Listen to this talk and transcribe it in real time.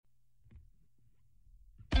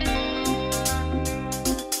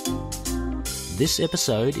This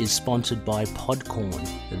episode is sponsored by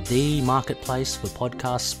Podcorn, the marketplace for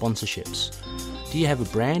podcast sponsorships. Do you have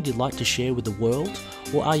a brand you'd like to share with the world?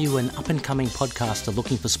 Or are you an up-and-coming podcaster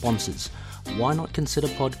looking for sponsors? Why not consider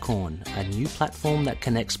Podcorn, a new platform that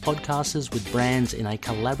connects podcasters with brands in a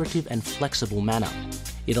collaborative and flexible manner.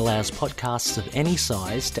 It allows podcasts of any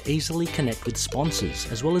size to easily connect with sponsors,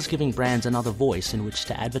 as well as giving brands another voice in which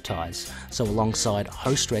to advertise. So alongside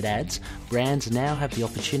host-read ads, brands now have the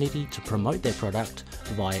opportunity to promote their product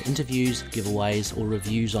via interviews, giveaways, or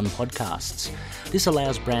reviews on podcasts. This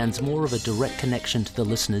allows brands more of a direct connection to the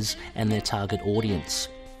listeners and their target audience.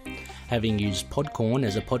 Having used Podcorn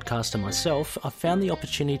as a podcaster myself, I've found the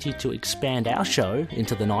opportunity to expand our show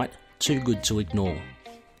into the night too good to ignore.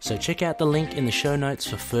 So check out the link in the show notes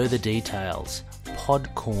for further details.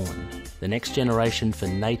 Podcorn, the next generation for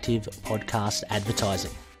native podcast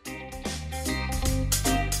advertising.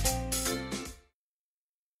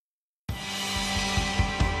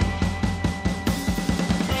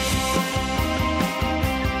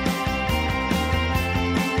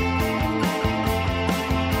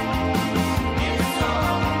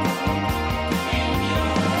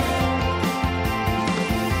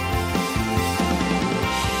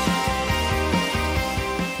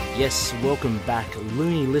 Yes, welcome back,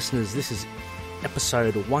 Looney listeners. This is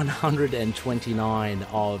episode 129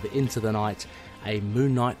 of Into the Night, a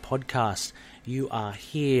Moon Knight podcast. You are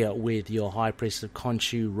here with your High Priest of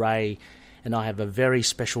Khonshu, Ray, and I have a very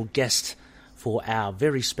special guest for our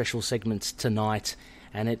very special segments tonight,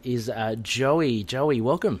 and it is Joey. Joey,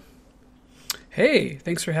 welcome. Hey,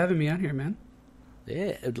 thanks for having me on here, man.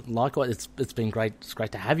 Yeah, likewise. It's been great. It's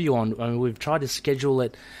great to have you on. I mean, we've tried to schedule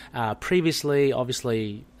it previously,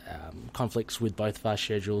 obviously. Conflicts with both of our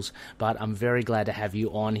schedules, but I'm very glad to have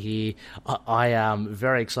you on here. I am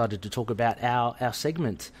very excited to talk about our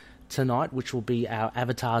segment tonight, which will be our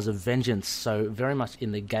Avatars of Vengeance, so very much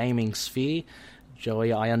in the gaming sphere.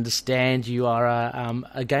 Joey, I understand you are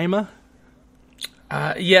a gamer?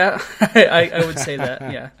 Yeah, I would say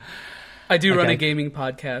that, yeah. I do run a gaming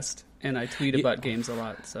podcast, and I tweet about games a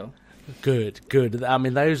lot, so... Good. I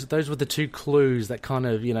mean, those were the two clues that kind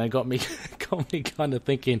of, got me kind of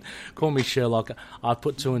thinking. Call me Sherlock. I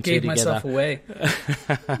put two and two together. Gave myself away.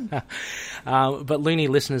 But Looney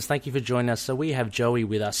listeners, thank you for joining us. So we have Joey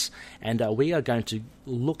with us, and we are going to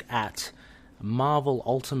look at Marvel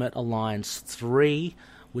Ultimate Alliance 3,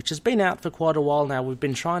 which has been out for quite a while now. We've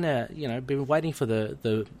been trying to, been waiting for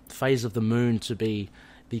the phase of the moon to be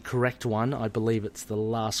the correct one. I believe it's the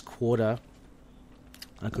last quarter.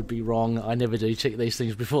 I could be wrong. I never do check these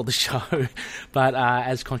things before the show. But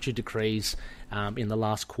as Khonshu decrees, in the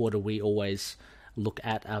last quarter, we always look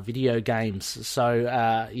at our video games.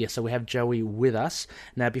 So, so we have Joey with us.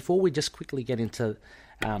 Now, before we just quickly get into...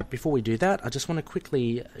 before we do that, I just want to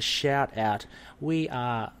quickly shout out, we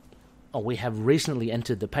have recently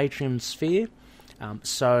entered the Patreon sphere.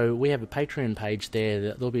 So we have a Patreon page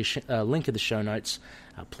there. There'll be a link in the show notes.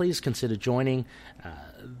 Please consider joining.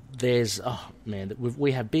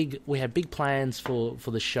 We have big plans for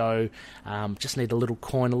the show. Just need a little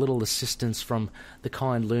coin, a little assistance from the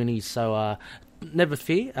kind loonies. So never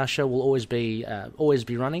fear, our show will always be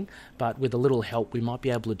running. But with a little help, we might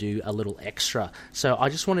be able to do a little extra. So I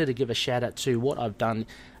just wanted to give a shout out to what I've done.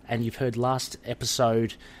 And you've heard last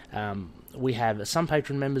episode. We have some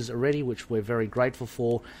Patreon members already, which we're very grateful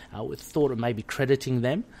for. We thought of maybe crediting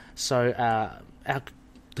them. So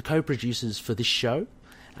the co-producers for this show,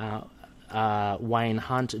 Wayne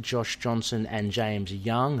Hunt, Josh Johnson, and James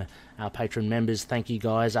Young, our Patreon members. Thank you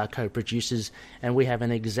guys, our co-producers. And we have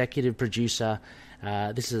an executive producer.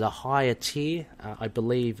 This is a higher tier. I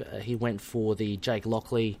believe he went for the Jake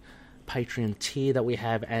Lockley Patreon tier that we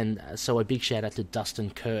have. And so a big shout out to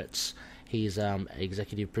Dustin Kurtz. He's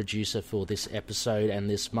executive producer for this episode and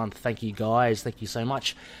this month. Thank you, guys. Thank you so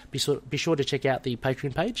much. Be sure to check out the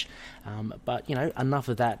Patreon page. But, enough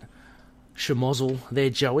of that schmozzle there,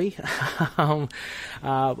 Joey. I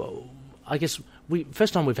guess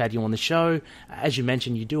first time we've had you on the show. As you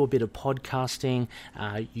mentioned, you do a bit of podcasting.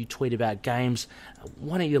 You tweet about games.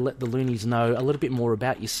 Why don't you let the loonies know a little bit more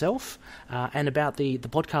about yourself and about the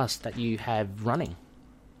podcast that you have running?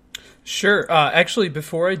 Sure. Actually,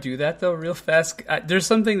 before I do that, though, real fast, there's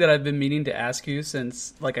something that I've been meaning to ask you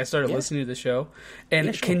since, I started listening to the show.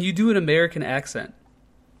 And sure. Can you do an American accent?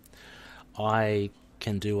 I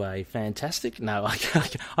can do a fantastic... No, I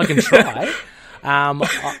can try.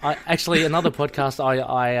 Actually, another podcast,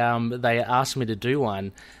 they asked me to do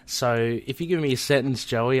one. So if you give me a sentence,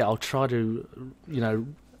 Joey, I'll try to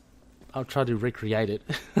recreate it.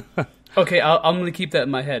 Okay, I'm going to keep that in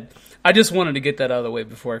my head. I just wanted to get that out of the way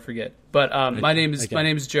before I forget. But my name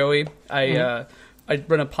is Joey. I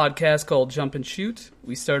run a podcast called Jump and Shoot.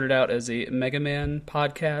 We started out as a Mega Man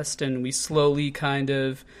podcast, and we slowly kind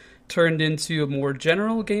of turned into a more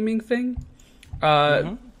general gaming thing.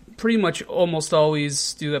 Pretty much almost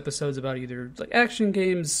always do episodes about either like action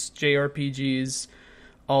games, JRPGs,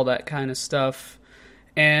 all that kind of stuff.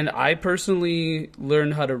 And I personally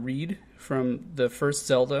learned how to read from the first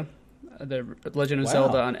Zelda, the Legend of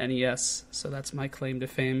Zelda on NES. So that's my claim to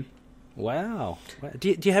fame. Wow.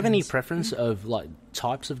 Do you have any preference of like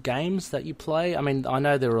types of games that you play? I mean, I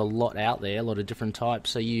know there are a lot out there, a lot of different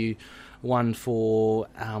types. Are you one for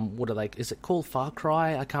what are they? Is it called Far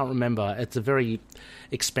Cry? I can't remember. It's a very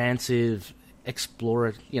expansive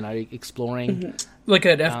exploring. Like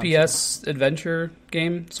an FPS adventure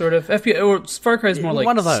game, sort of. FPS, or Far Cry is more like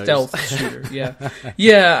one of those. Stealth shooter.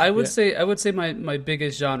 Yeah. I would say my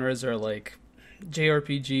biggest genres are like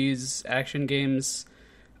JRPGs, action games,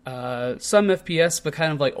 some FPS, but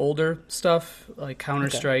kind of like older stuff, like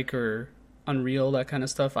Counter-Strike or Unreal, that kind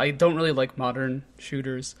of stuff. I don't really like modern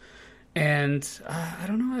shooters. And I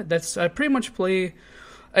don't know. I pretty much play.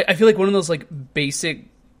 I feel like one of those like basic,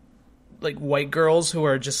 like white girls who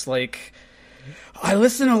are just like, I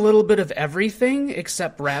listen a little bit of everything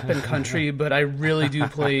except rap and country, but I really do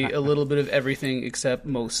play a little bit of everything except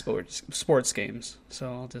most sports games.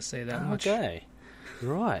 So I'll just say that much. Okay,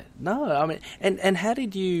 right. No, I mean, and how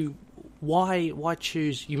did you? Why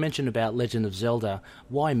choose? You mentioned about Legend of Zelda.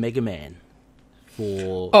 Why Mega Man?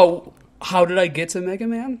 How did I get to Mega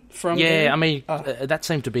Man? I mean, that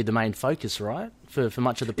seemed to be the main focus, right? For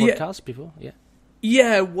much of the podcast before, yeah.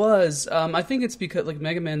 Yeah, it was. I think it's because like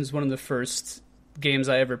Mega Man is one of the first games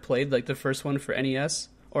I ever played, like the first one for NES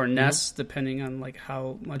or NES, depending on like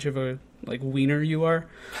how much of a like wiener you are.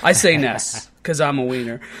 I say NES because I'm a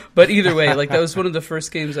wiener, but either way, like that was one of the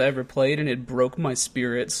first games I ever played, and it broke my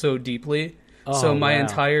spirit so deeply. So my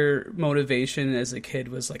entire motivation as a kid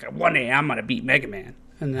was like, one day I'm gonna beat Mega Man.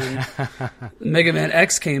 And then Mega Man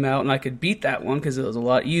X came out, and I could beat that one because it was a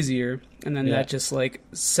lot easier. And then that just like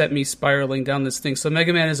set me spiraling down this thing. So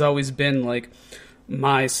Mega Man has always been like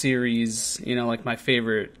my series, like my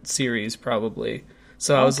favorite series probably.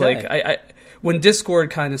 So I was like, I when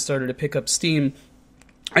Discord kind of started to pick up steam,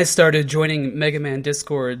 I started joining Mega Man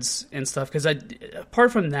Discords and stuff because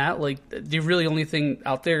apart from that, like the really only thing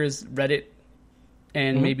out there is Reddit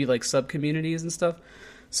and maybe like sub communities and stuff.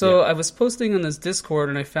 So I was posting on this Discord,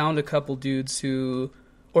 and I found a couple dudes who,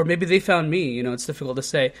 or maybe they found me. It's difficult to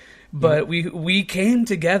say, but we came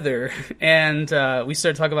together and we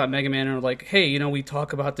started talking about Mega Man, and we're like, hey, we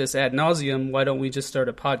talk about this ad nauseum. Why don't we just start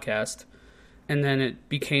a podcast? And then it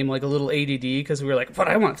became like a little ADD because we were like, but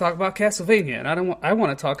I want to talk about Castlevania, and I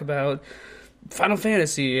want to talk about Final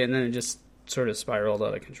Fantasy, and then it just sort of spiraled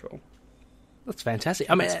out of control. That's fantastic.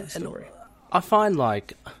 I mean, I find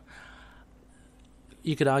like.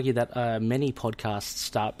 You could argue that many podcasts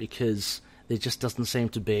start because there just doesn't seem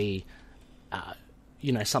to be,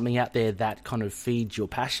 something out there that kind of feeds your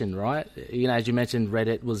passion, right? As you mentioned,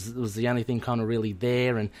 Reddit was the only thing kind of really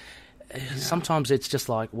there, and sometimes it's just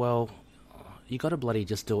like, well, you got to bloody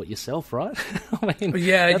just do it yourself, right? I mean,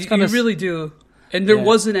 you really do. And there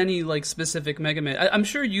wasn't any like specific Mega Man. I'm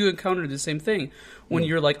sure you encountered the same thing when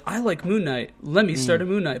you're like, I like Moon Knight. Let me start a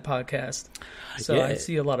Moon Knight podcast. So I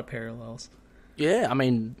see a lot of parallels. Yeah, I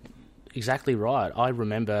mean, exactly right. I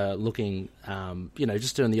remember looking,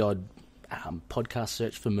 just doing the odd podcast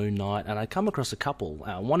search for Moon Knight, and I come across a couple.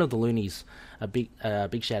 One of the loonies, a big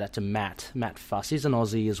shout out to Matt Fuss. He's an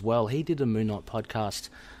Aussie as well. He did a Moon Knight podcast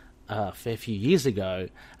a fair few years ago,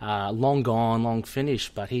 long gone, long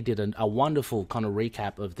finished, but he did a wonderful kind of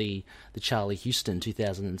recap of the Charlie Houston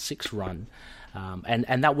 2006 run.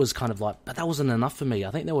 And that was kind of like, but that wasn't enough for me. I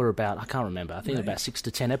think there were about, I can't remember, I think about 6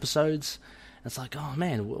 to 10 episodes. It's like, oh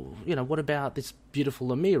man, what about this beautiful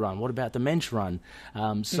Lemire run? What about the Mensch run?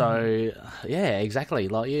 Yeah, exactly.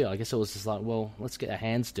 Like you, I guess it was just like, well, let's get our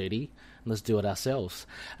hands dirty and let's do it ourselves.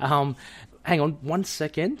 Hang on 1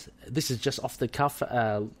 second. This is just off the cuff,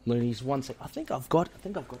 Loonies. 1 sec. I think I've got it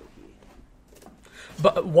here.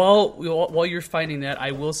 But while you're finding that,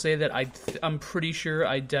 I will say that I'm pretty sure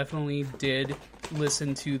I definitely did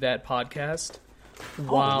listen to that podcast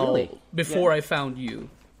before I found you.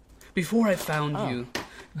 Before I found you,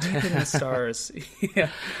 deep in the stars. Yeah.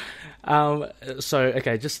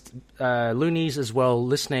 Just Loonies as well,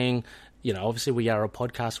 listening. Obviously we are a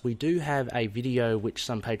podcast. We do have a video which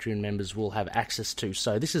some Patreon members will have access to.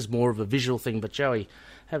 So this is more of a visual thing. But Joey,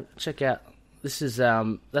 check out. This is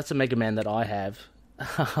that's a Mega Man that I have.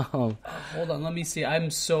 Hold on, let me see. I'm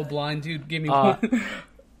so blind, dude. Give me one.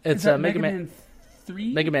 It's Mega Man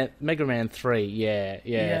 3? Mega Man 3, yeah.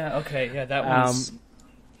 Yeah, okay, yeah, that one's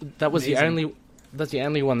that was amazing. That's the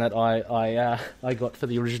only one that I got for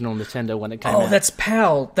the original Nintendo when it came out. Oh, that's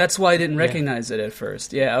PAL. That's why I didn't recognize it at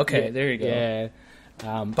first. Yeah, okay, there you go.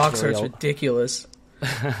 Yeah. Box art's ridiculous.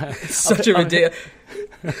 It's such a ridiculous...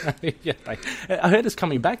 Yeah, I heard it's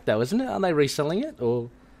coming back though, isn't it? Are they reselling it or?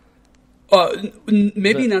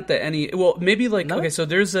 Maybe not the any. Well, maybe like No? okay. So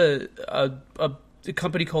there's a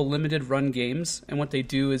company called Limited Run Games, and what they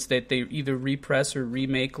do is that they either repress or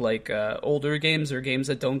remake like older games or games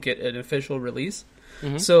that don't get an official release.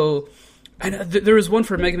 Mm-hmm. So. And there was one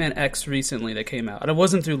for Mega Man X recently that came out, and it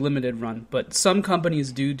wasn't through Limited Run, but some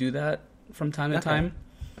companies do that from time to time.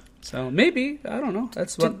 So maybe, I don't know.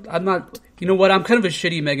 That's what I'm not. You know what? I'm kind of a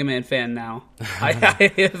shitty Mega Man fan now. I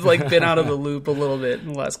have like been out of the loop a little bit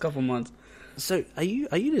in the last couple months. So are you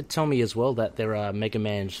to tell me as well that there are Mega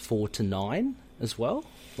Mans 4 to 9 as well?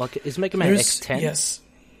 Like, is Mega Man X10? Yes.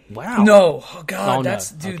 Wow. No, oh god, no.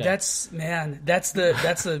 that's dude. Okay.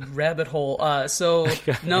 That's a rabbit hole. So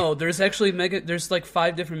no, there's actually there's like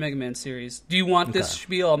 5 different Mega Man series. Do you want this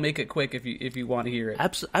spiel? I'll make it quick if you want to hear it.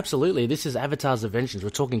 Absolutely. This is Avatar's Adventures. We're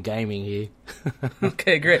talking gaming here.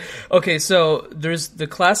 Okay, great. Okay, so there's the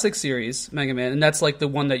classic series Mega Man, and that's like the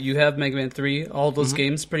one that you have, Mega Man 3. All those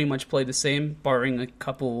games pretty much play the same, barring a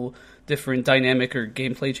couple different dynamic or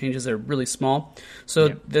gameplay changes that are really small.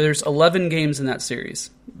 So there's 11 games in that series,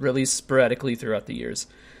 released sporadically throughout the years.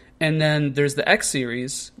 And then there's the X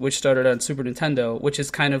series, which started on Super Nintendo, which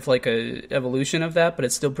is kind of like a evolution of that, but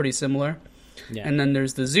it's still pretty similar. Yeah. And then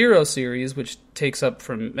there's the Zero series, which takes up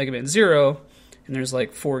from Mega Man Zero, and there's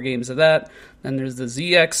like 4 games of that. Then there's the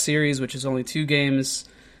ZX series, which is only 2 games.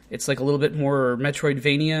 It's like a little bit more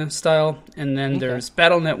Metroidvania style. And then there's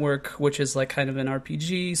Battle Network, which is like kind of an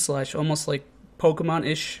RPG / almost like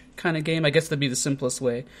Pokemon-ish kind of game. I guess that'd be the simplest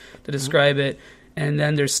way to describe it. And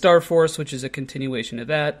then there's Star Force, which is a continuation of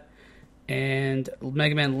that. And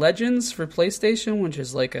Mega Man Legends for PlayStation, which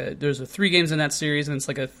is like there's 3 games in that series, and it's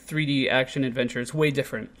like a 3D action adventure. It's way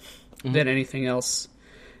different than anything else.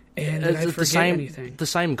 And I forget anything. The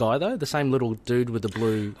same guy though, the same little dude with the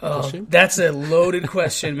blue costume. That's a loaded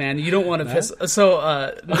question, man. You don't want to piss. So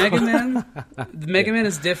Mega Man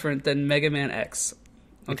is different than Mega Man X.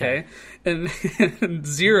 Okay, and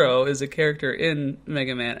Zero is a character in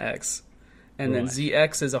Mega Man X, and then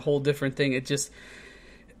ZX is a whole different thing. It just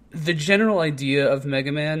the general idea of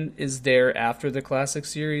Mega Man is there after the classic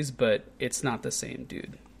series, but it's not the same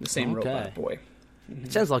dude, the same robot boy.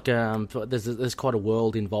 It sounds like there's quite a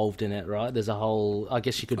world involved in it, right? There's a whole. I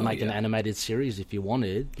guess you could make an animated series if you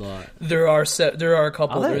wanted. Like there are a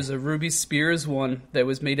couple. There's a Ruby Spears one that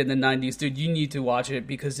was made in the '90s, dude. You need to watch it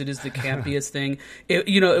because it is the campiest thing.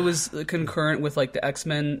 It was concurrent with like the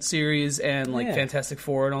X-Men series and like Fantastic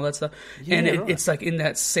Four and all that stuff. Yeah, and it's like in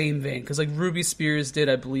that same vein because like Ruby Spears did,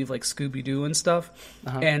 I believe, like Scooby Doo and stuff.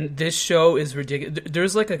 And this show is ridiculous.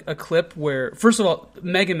 There's like a clip where, first of all,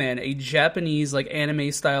 Mega Man, a Japanese like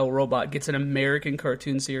anime style robot, gets an American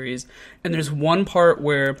cartoon series, and there's one part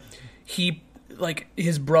where he like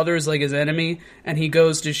his brother's like his enemy and he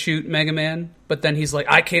goes to shoot Mega Man, but then he's like,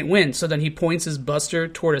 I can't win, so then he points his buster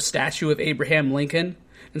toward a statue of Abraham Lincoln,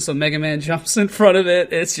 and so Mega Man jumps in front of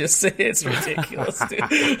it. It's ridiculous,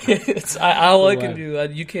 dude. All I can do.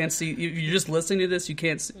 You can't see. You're just listening to this. You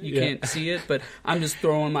can't see it. But I'm just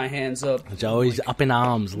throwing my hands up. Joey's up in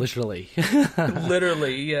arms, literally.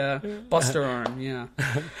 Literally, yeah. Buster arm, yeah.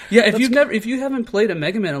 Yeah. If you haven't played a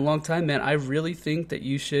Mega Man in a long time, man, I really think that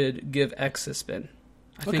you should give X a spin.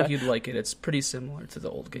 I think you'd like it. It's pretty similar to the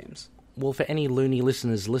old games. Well, for any loony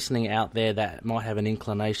listeners listening out there that might have an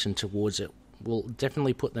inclination towards it, we'll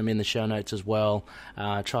definitely put them in the show notes as well.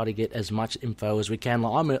 Try to get as much info as we can.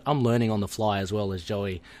 Like, I'm learning on the fly as well as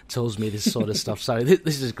Joey tells me this sort of stuff. So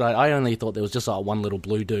this is great. I only thought there was just like one little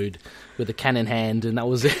blue dude with a can in hand, and that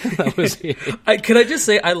was it. Could I just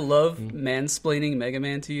say I love mansplaining Mega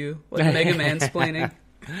Man to you? Like Mega Man-splaining.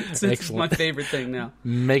 It's my favorite thing now.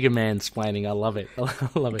 Mega Man-splaining. I love it.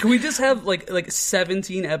 I love it. Can we just have like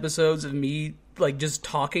 17 episodes of me like just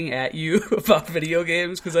talking at you about video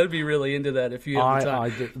games? Because I'd be really into that if you have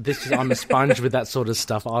the time. I'm a sponge with that sort of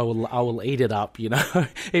stuff. I will eat it up, you know.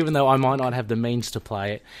 Even though I might not have the means to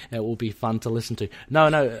play it, it will be fun to listen to. No,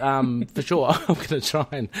 for sure. I'm gonna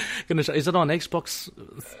try. Is it on Xbox?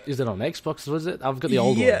 Is it on Xbox? Was it? I've got the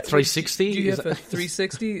old one, 360. Do you have a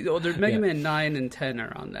 360? Oh, Mega Man 9 and 10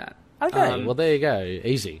 are on that. Okay, well there you go,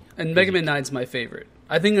 easy. And Mega Man 9's my favorite.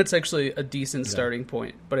 I think that's actually a decent starting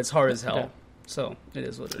point, but it's hard as hell. Okay. So it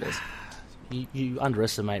is what it is. you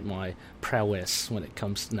underestimate my prowess when it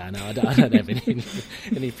comes. No, I don't have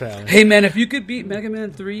any prowess. Hey man, if you could beat Mega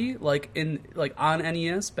Man 3 on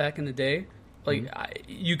NES back in the day,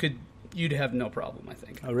 you'd have no problem. I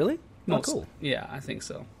think. Oh really? Cool. Yeah, I think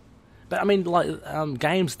so. But I mean,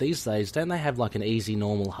 games these days, don't they have like an easy,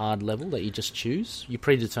 normal, hard level that you just choose? You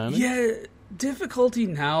predetermine? Yeah, difficulty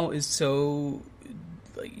now is so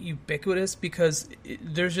ubiquitous because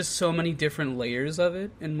there's just so many different layers of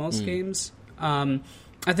it in most games. I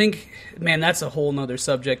think, man, that's a whole nother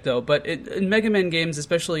subject though. But in Mega Man games,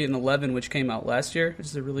 especially in 11, which came out last year, which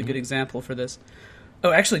is a really good example for this.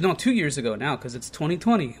 Oh, actually, no, 2 years ago now because it's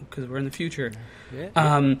 2020 because we're in the future.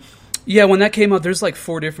 Yeah. Yeah, when that came out, there's like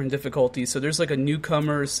 4 different difficulties. So there's like a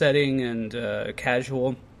newcomer setting and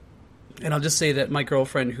casual. And I'll just say that my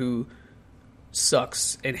girlfriend, who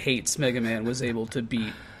sucks and hates Mega Man, was able to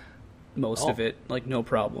beat most of it, like no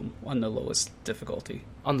problem, on the lowest difficulty.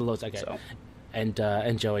 On the lowest, okay. So.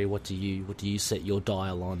 And Joey, what do you set your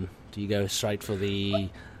dial on? Do you go straight for the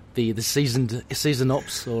season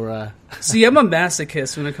ops or? See, I'm a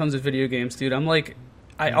masochist when it comes to video games, dude. I'm like,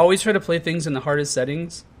 I always try to play things in the hardest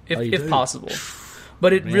settings. If possible.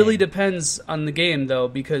 But it really depends on the game, though,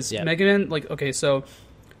 because Mega Man, so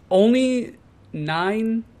only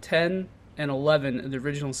 9, 10, and 11 in the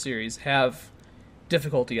original series have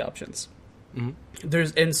difficulty options.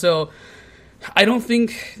 Mm-hmm. So I don't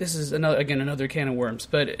think, this is another can of worms,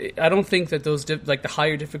 but I don't think that those, the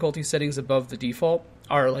higher difficulty settings above the default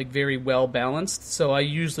are, very well balanced, so I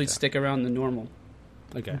usually stick around the normal.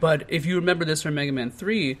 Okay. But if you remember this from Mega Man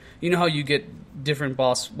 3, you know how you get different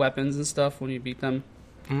boss weapons and stuff when you beat them?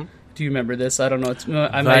 Mm-hmm. Do you remember this? I don't know.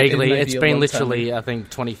 Vaguely. It's been literally, I think,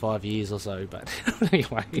 25 years or so, but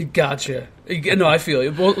anyway. Gotcha. No, I feel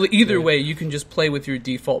it. Well, either way, you can just play with your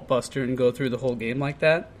default buster and go through the whole game like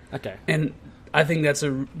that. Okay. And I think that's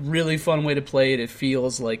a really fun way to play it. It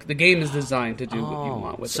feels like the game is designed to do what you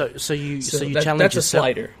want with it. So you challenge yourself. That's a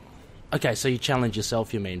slider. Okay, so you challenge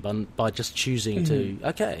yourself, you mean, by just choosing to...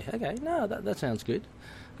 Okay. No, that sounds good.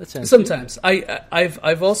 That sounds Sometimes. Good.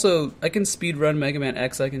 I've also... I can speedrun Mega Man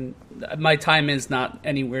X. My time is not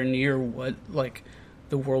anywhere near what,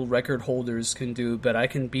 the world record holders can do, but I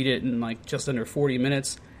can beat it in, just under 40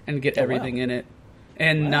 minutes and get everything in it.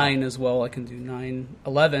 And 9 as well. I can do 9.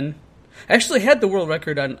 11. I actually had the world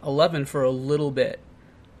record on 11 for a little bit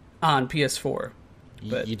on PS4.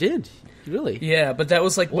 But you did? Really? Yeah, but that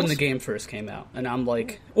was when the game first came out, and I'm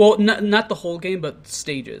well, not the whole game, but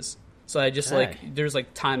stages. So I just there's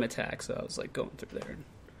time attack, so I was going through there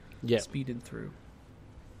and speeding through.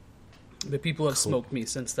 But people have smoked me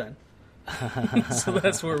since then, so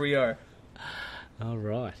that's where we are. All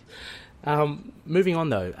right. Moving on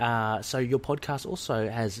though, so your podcast also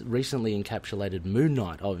has recently encapsulated Moon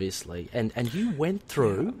Knight, obviously, and you went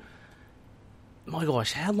through. Yeah. My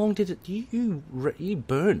gosh, how long did it... You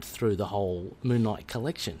burned through the whole Moon Knight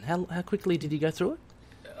collection. How quickly did you go through it?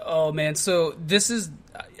 Oh, man, so this is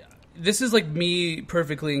me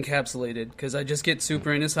perfectly encapsulated, because I just get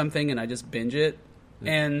super into something and I just binge it.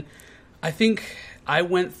 And I think I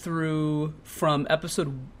went through from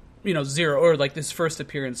episode 0, or this first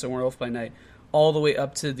appearance in Werewolf by Night, all the way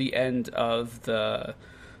up to the end of the...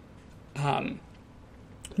 the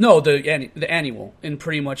annual, in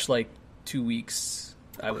pretty much 2 weeks,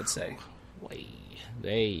 I would say.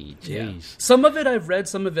 Hey, jeez. Yeah. Some of it I've read,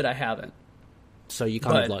 some of it I haven't. So you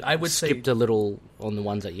kind of skipped a little on the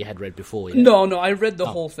ones that you had read before. Yeah? No, I read the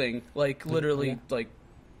whole thing, literally,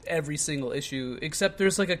 every single issue, except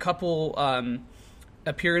there's a couple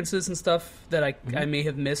appearances and stuff that I may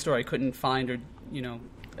have missed or I couldn't find or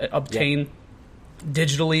obtain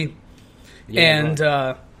digitally, and.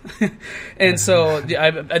 And so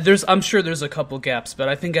I'm sure there's a couple gaps, but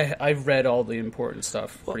I think I've read all the important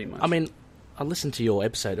stuff pretty much. I mean, I listened to your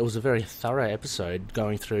episode. It was a very thorough episode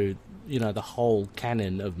going through, the whole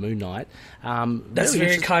canon of Moon Knight. That's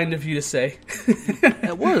very kind of you to say.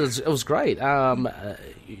 It was great.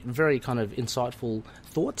 Very kind of insightful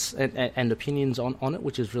thoughts and opinions on it,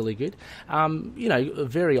 which is really good.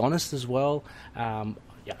 Very honest as well.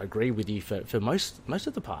 I agree with you for most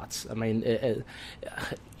of the parts. I mean,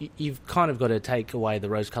 you've kind of got to take away the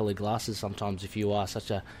rose-coloured glasses sometimes if you are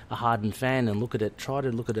such a hardened fan and try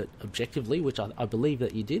to look at it objectively, which I believe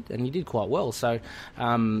that you did, and you did quite well. So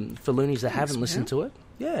for loonies that haven't listened to it,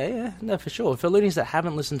 no, for sure. For loonies that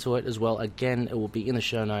haven't listened to it as well, again, it will be in the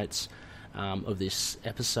show notes of this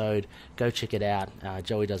episode. Go check it out.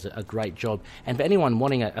 Joey does a great job. And for anyone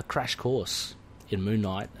wanting a crash course in Moon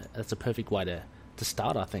Knight, that's a perfect way to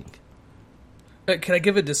start, I think. Can I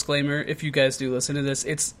give a disclaimer? If you guys do listen to this,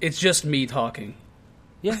 it's just me talking.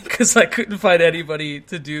 Yeah. Because I couldn't find anybody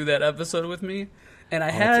to do that episode with me. And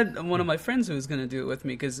I had one of my friends who was going to do it with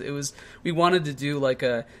me because we wanted to do like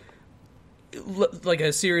a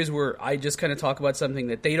series where I just kind of talk about something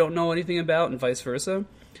that they don't know anything about and vice versa.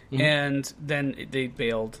 Mm-hmm. And then they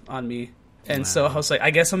bailed on me. And so I was like,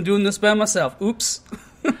 I guess I'm doing this by myself. Oops.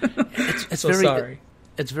 It's so very, sorry.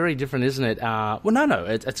 It's very different, isn't it? Well, no,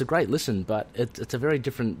 it's a great listen, but it's a very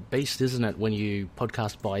different beast, isn't it, when you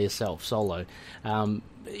podcast by yourself, solo. There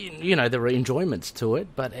are enjoyments to it,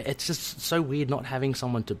 but it's just so weird not having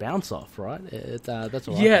someone to bounce off, right? That's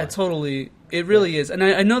what I find. Totally. It really is. And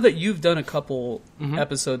I know that you've done a couple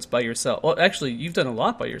episodes by yourself. Well, actually, you've done a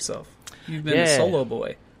lot by yourself. You've been a solo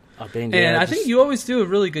boy. I've been, and I think you always do a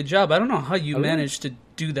really good job. I don't know how you manage to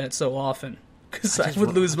do that so often, because I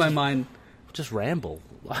would lose my mind. Just ramble.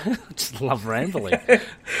 I just love rambling.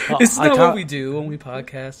 It's not what we do when we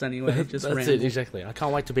podcast anyway. Just That's ramble. it, exactly. I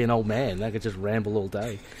can't wait to be an old man. I could just ramble all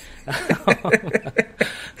day.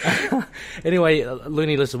 Anyway,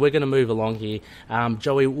 Looney, listen, we're going to move along here.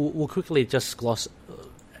 Joey, we'll quickly just gloss.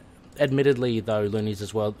 Admittedly, though, Loonies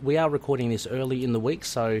as well, we are recording this early in the week,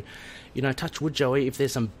 so, touch wood, Joey, if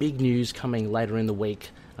there's some big news coming later in the week,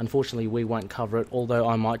 unfortunately we won't cover it, although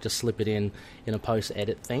I might just slip it in a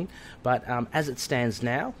post-edit thing. But as it stands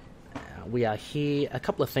now, we are here. A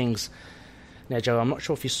couple of things. Now, Joe, I'm not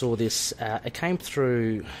sure if you saw this. It came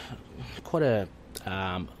through quite a...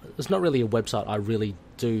 it's not really a website I really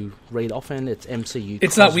do read often. It's MCU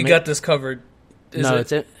It's Cosmic. not We Got This Covered, is No,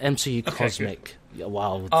 it? it's MCU Cosmic. Good. Yeah,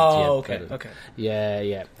 wow. Okay.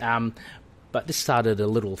 Yeah. But this started a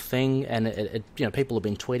little thing, and it people have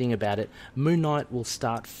been tweeting about it. Moon Knight will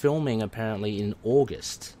start filming apparently in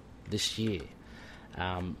August this year.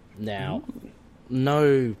 Now,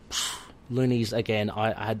 no loonies again.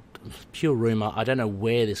 I had pure rumor. I don't know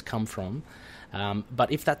where this come from,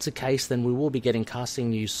 but if that's the case, then we will be getting casting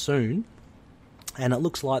news soon, and it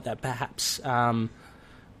looks like that perhaps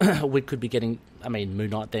we could be getting. I mean, Moon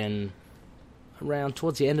Knight then around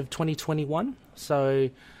towards the end of 2021. So.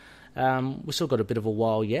 We've still got a bit of a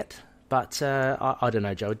while yet, but I don't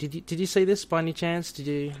know, Joe. Did you see this by any chance? Did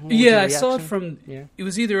you? Yeah, I saw it from. Yeah. It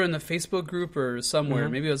was either in the Facebook group or somewhere.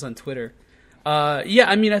 Maybe it was on Twitter. Yeah,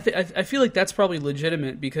 I mean, I feel like that's probably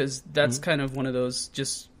legitimate because that's kind of one of those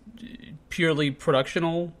just purely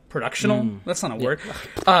productional. That's not a word.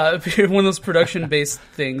 One of those production-based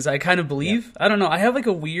things. I kind of believe. Yeah. I don't know. I have like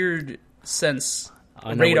a weird sense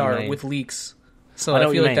radar with leaks, so I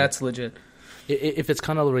feel like that's legit. If it's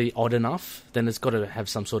kind of already odd enough, then it's got to have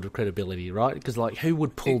some sort of credibility, right? Because, like, who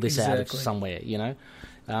would pull this out of somewhere,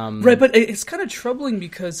 Right, but it's kind of troubling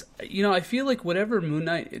because, I feel like whatever Moon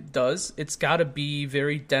Knight does, it's got to be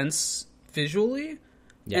very dense visually.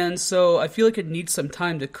 Yeah. And so I feel like it needs some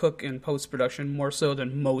time to cook in post-production more so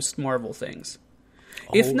than most Marvel things.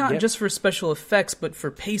 If not just for special effects, but for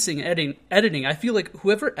pacing, editing. I feel like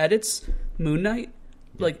whoever edits Moon Knight,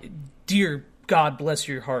 dear God bless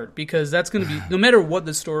your heart, because that's going to be, no matter what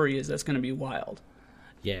the story is, that's going to be wild.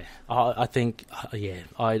 Yeah, I think,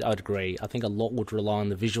 I'd agree. I think a lot would rely on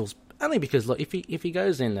the visuals, only because, look, if he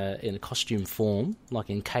goes in a costume form, like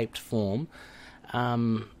in caped form,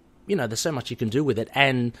 there's so much you can do with it,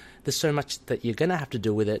 and there's so much that you're going to have to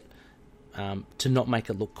do with it to not make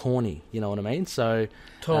it look corny, you know what I mean? So,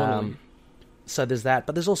 totally. So there's that,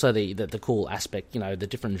 but there's also the cool aspect, the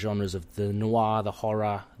different genres of the noir, the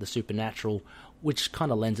horror, the supernatural, which kind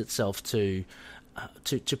of lends itself to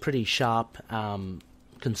pretty sharp,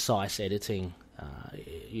 concise editing,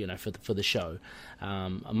 for the show.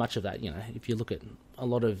 Much of that, if you look at a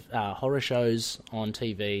lot of horror shows on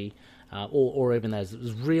TV, or even those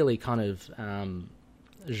really kind of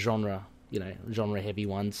genre heavy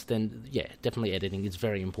ones, then definitely editing is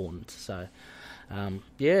very important. So. And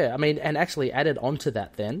actually added onto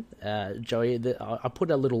that then, Joey, I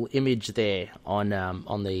put a little image there on the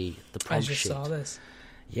prompt sheet. I just saw this.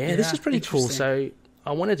 Yeah, this is pretty cool. So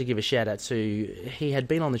I wanted to give a shout out to, he had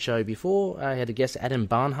been on the show before. I had a guest, Adam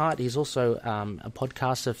Barnhart. He's also a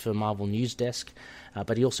podcaster for Marvel News Desk,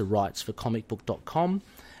 but he also writes for comicbook.com.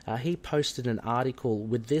 He posted an article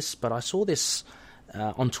with this, but I saw this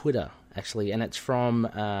on Twitter, actually, and it's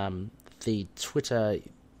from the Twitter...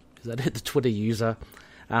 Is that it? The Twitter user,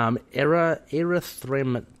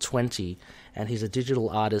 Erathrem20, and he's a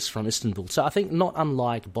digital artist from Istanbul. So I think not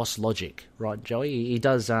unlike Boss Logic, right, Joey? He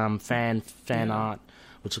does fan art,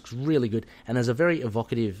 which looks really good. And there's a very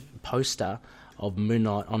evocative poster of Moon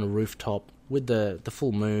Knight on a rooftop with the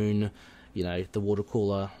full moon, the water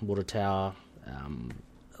cooler, water tower.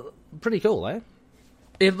 Pretty cool, eh?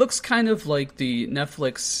 It looks kind of like the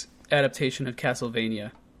Netflix adaptation of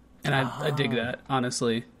Castlevania, and I dig that,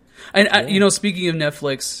 honestly. And you know, speaking of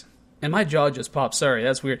Netflix, and my jaw just popped. Sorry,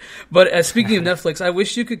 that's weird. But speaking of Netflix, I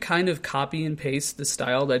wish you could kind of copy and paste the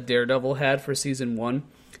style that Daredevil had for season 1,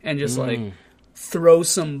 and just like throw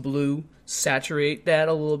some blue, saturate that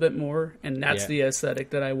a little bit more, and that's the aesthetic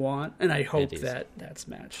that I want. And I hope that that's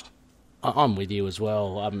matched. I'm with you as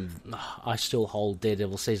well. I still hold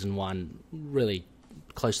Daredevil season 1 really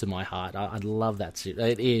close to my heart. I love that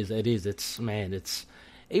series. It is. It's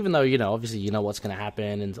even though, you know, obviously you know what's going to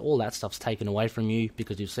happen and all that stuff's taken away from you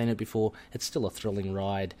because you've seen it before, it's still a thrilling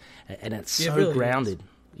ride, and it's so really grounded. Is.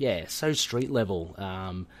 Yeah, so street level.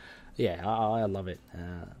 I love it.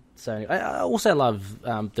 So I also love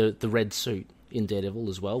the red suit in Daredevil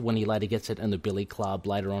as well, when he later gets it in the Billy Club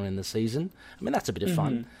later on in the season. I mean, that's a bit of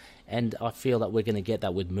fun. And I feel that we're going to get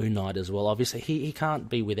that with Moon Knight as well. Obviously, he can't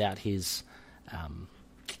be without his...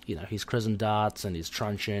 his Crescent Darts and his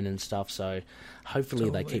truncheon and stuff, so hopefully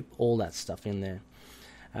they keep all that stuff in there.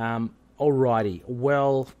 Alrighty,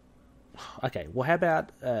 well, okay, well, how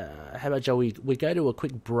about Joe, we go to a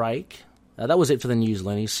quick break. That was it for the news,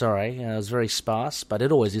 Looney, sorry. It was very sparse, but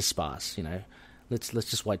it always is sparse, you know. Let's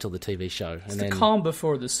just wait till the TV show. It's the calm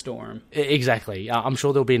before the storm. Exactly. I'm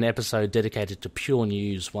sure there'll be an episode dedicated to pure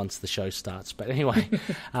news once the show starts. But anyway,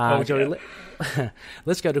 Joey,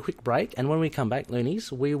 let's go to a quick break. And when we come back,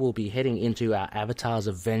 Loonies, we will be heading into our Avatars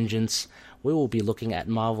of Vengeance. We will be looking at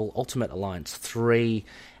Marvel Ultimate Alliance 3,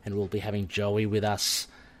 and we'll be having Joey with us,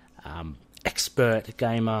 expert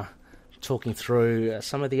gamer, talking through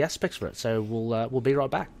some of the aspects for it. So we'll be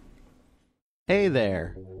right back. Hey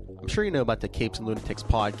there. I'm sure you know about the Capes and Lunatics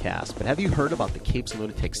podcast, but have you heard about the Capes and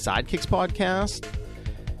Lunatics Sidekicks podcast?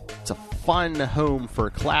 It's a fun home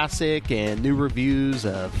for classic and new reviews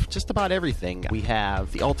of just about everything. We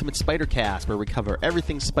have the Ultimate Spider-Cast, where we cover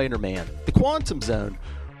everything Spider-Man. The Quantum Zone,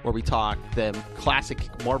 where we talk the classic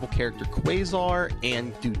Marvel character Quasar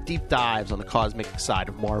and do deep dives on the cosmic side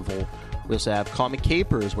of Marvel. We also have Comic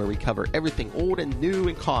Capers, where we cover everything old and new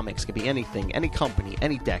in comics. It could be anything, any company,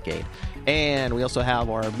 any decade. And we also have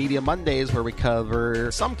our Media Mondays, where we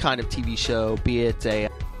cover some kind of TV show, be it a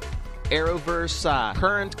Arrowverse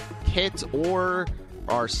current hit or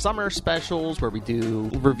our summer specials, where we do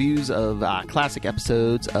reviews of classic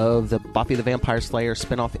episodes of the Buffy the Vampire Slayer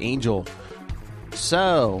spinoff Angel.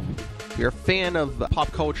 So, if you're a fan of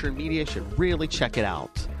pop culture and media, you should really check it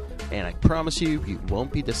out. And I promise you, you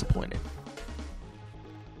won't be disappointed.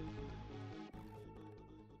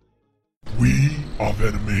 We are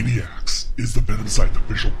Venomaniacs is the Venom Site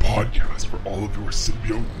official podcast for all of your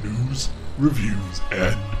symbiote news, reviews,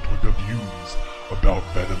 and point of views about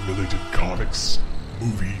Venom-related comics,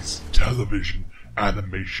 movies, television,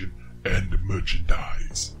 animation, and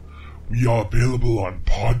merchandise. We are available on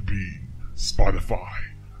Podbean, Spotify,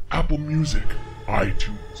 Apple Music,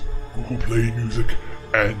 iTunes, Google Play Music,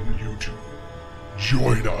 and YouTube.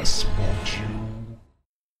 Join us, won't you?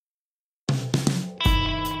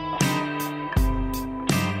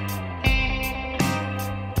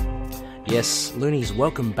 Yes, Loonies,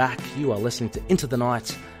 welcome back. You are listening to Into the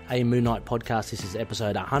Night, a Moon Knight podcast. This is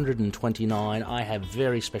episode 129. I have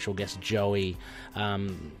very special guest Joey.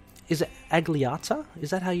 Is it Agliata?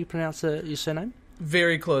 Is that how you pronounce your surname?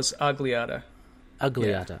 Very close, Agliata.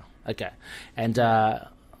 Agliata, yeah. Okay. And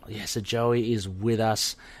so Joey is with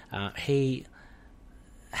us. He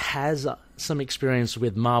has some experience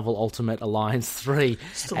with Marvel Ultimate Alliance 3.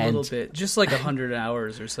 Just a little bit. Just like 100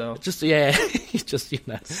 hours or so. Just, you know.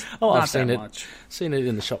 I've seen it. Much. Seen it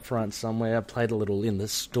in the shop front somewhere. I played a little in the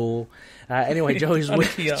store. Anyway, Joey's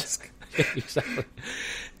with a kiosk. Exactly.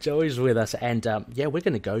 Joey's with us. And, we're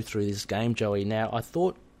going to go through this game, Joey. Now, I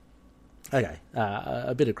thought,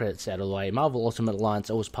 a bit of credits out of the way. Marvel Ultimate Alliance,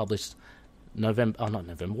 it was published not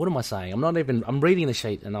November. What am I saying? I'm reading the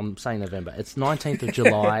sheet and I'm saying November. It's 19th of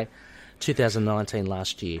July, 2019,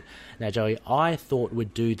 last year. Now, Joey, I thought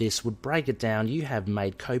we'd do this, would break it down. You have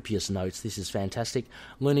made copious notes. This is fantastic.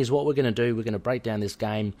 Loonies, what we're going to do, we're going to break down this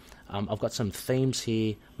game. I've got some themes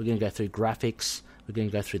here. We're going to go through graphics. We're going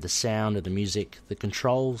to go through the sound of the music, the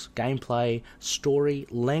controls, gameplay, story,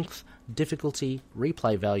 length, difficulty,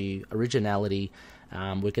 replay value, originality.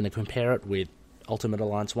 We're going to compare it with Ultimate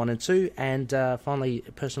Alliance 1 and 2, and finally,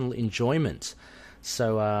 personal enjoyment.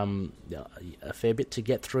 So, a fair bit to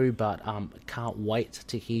get through, but can't wait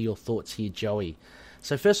to hear your thoughts here, Joey.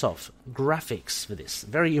 So, first off, graphics for this.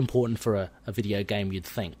 Very important for a video game, you'd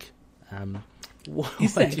think. You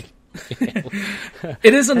think?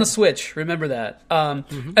 It is on the Switch, remember that.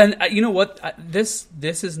 And you know what? This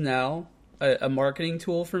is now a marketing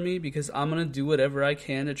tool for me, because I'm going to do whatever I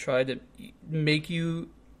can to try to make you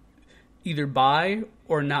either buy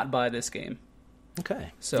or not buy this game.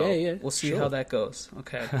 Okay. So yeah, we'll see sure. how that goes.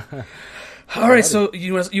 Okay. All right. So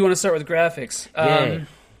you want to start with graphics? Yeah.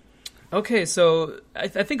 Okay. So I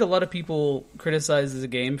think a lot of people criticize the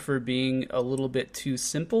game for being a little bit too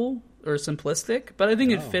simple or simplistic, but I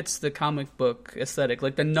think it fits the comic book aesthetic.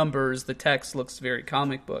 Like the numbers, the text looks very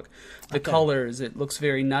comic book. The colors, it looks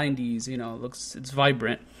very 90s. You know, it's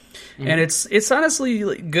vibrant, and it's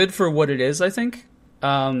honestly good for what it is. I think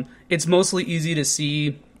it's mostly easy to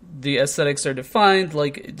see. The aesthetics are defined,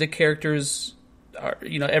 like the characters are,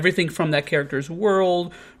 everything from that character's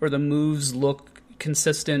world or the moves look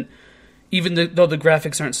consistent, even though the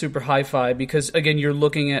graphics aren't super hi-fi, because again, you're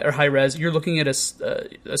looking at, or high-res, you're looking at a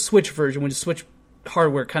Switch version, which Switch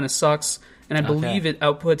hardware kind of sucks, and I believe it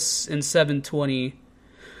outputs in 720.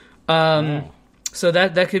 So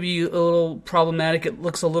that could be a little problematic. It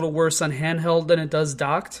looks a little worse on handheld than it does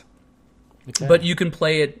docked. Okay. But you can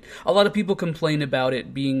play it. A lot of people complain about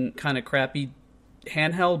it being kind of crappy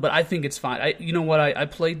handheld, but I think it's fine. You know what? I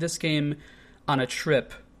played this game on a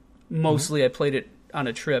trip. Mostly, I played it on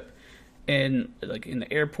a trip, and like in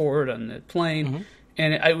the airport, on the plane,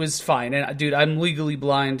 and it was fine. And dude, I'm legally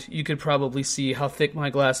blind. You could probably see how thick my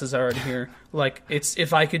glasses are in here. Like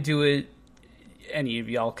if I could do it, any of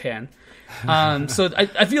y'all can. So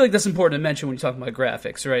I feel like that's important to mention when you're talking about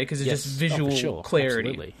graphics, right? Because it's just visual clarity.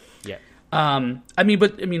 Absolutely. Yeah.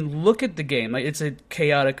 Look at the game. Like, it's a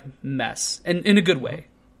chaotic mess, and in a good way.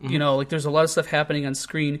 Like there's a lot of stuff happening on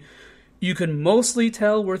screen. You can mostly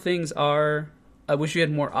tell where things are. I wish you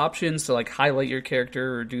had more options to like highlight your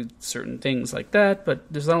character or do certain things like that, but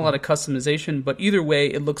there's not a lot of customization. But either way,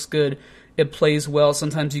 it looks good. It plays well.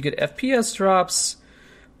 Sometimes you get FPS drops,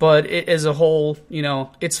 but as a whole,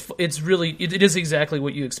 it's really it is exactly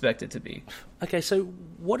what you expect it to be. Okay, so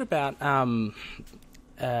what about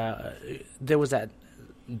there was that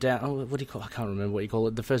what do you call? I can't remember what you call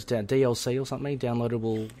it. The first DLC or something,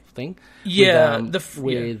 downloadable thing. Yeah,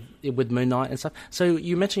 with Moon Knight and stuff. So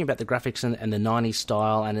you mentioned about the graphics and the '90s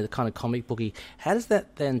style and the kind of comic booky. How does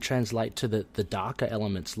that then translate to the darker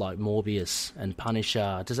elements like Morbius and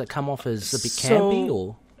Punisher? Does it come off as a bit campy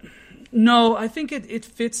or? No, I think it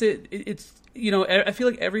fits it. It's I feel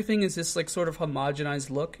like everything is this like sort of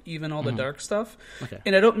homogenized look, even all the dark stuff. Okay.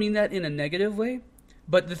 And I don't mean that in a negative way.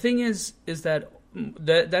 But the thing is that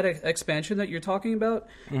expansion that you're talking about,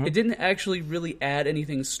 it didn't actually really add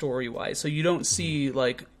anything story-wise. So you don't see,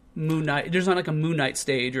 like, Moon Knight. There's not, like, a Moon Knight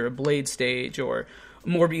stage or a Blade stage or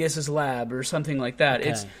Morbius's lab or something like that.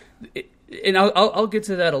 Okay. And I'll get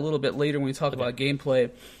to that a little bit later when we talk about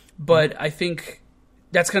gameplay. But I think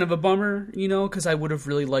that's kind of a bummer, because I would have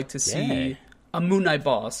really liked to see a Moon Knight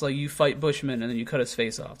boss. Like, you fight Bushman and then you cut his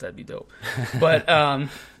face off. That'd be dope. But...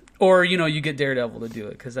 Or, you get Daredevil to do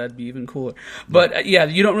it, because that'd be even cooler. But,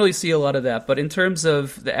 you don't really see a lot of that. But in terms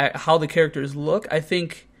of how the characters look, I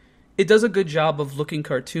think it does a good job of looking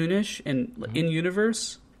cartoonish and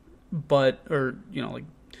in-universe. But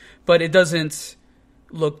it doesn't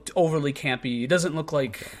look overly campy. It doesn't look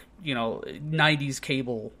like, 90s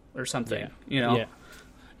Cable or something, Yeah.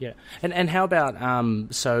 Yeah, and how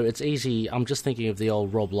about, so it's easy, I'm just thinking of the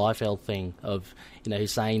old Rob Liefeld thing of,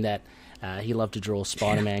 he's saying that he loved to draw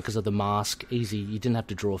Spider-Man because of the mask. Easy, you didn't have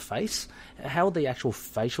to draw a face. How are the actual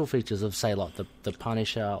facial features of, say, like the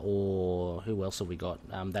Punisher, or who else have we got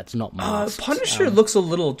that's not masked? Punisher looks a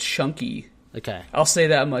little chunky. Okay. I'll say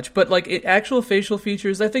that much. But, like, actual facial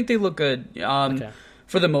features, I think they look good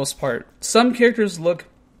for the most part. Some characters look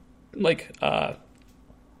like,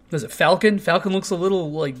 was it Falcon? Falcon looks a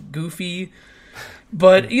little, like, goofy.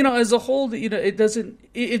 But, as a whole, it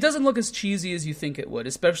doesn't look as cheesy as you think it would,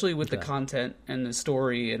 especially with the content and the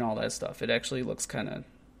story and all that stuff. It actually looks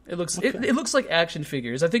it looks like action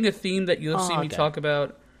figures. I think a theme that you'll see me talk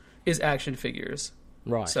about is action figures.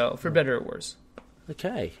 Right. So, for better or worse.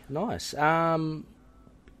 Okay, nice.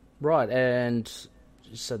 Right, and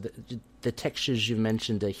so the textures you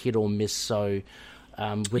mentioned are hit or miss, so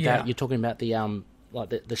with that, you're talking about the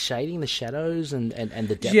the shading, the shadows, and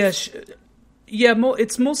the depth? Yeah,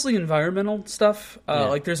 it's mostly environmental stuff.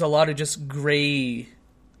 Like, there's a lot of just gray,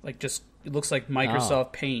 like, just, it looks like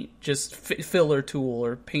Microsoft Paint, just filler tool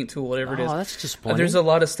or paint tool, whatever it is. Oh, that's disappointing. There's a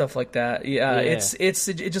lot of stuff like that. Yeah. It's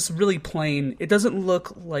just really plain. It doesn't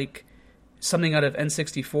look like something out of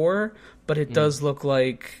N64, but it does look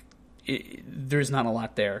like there's not a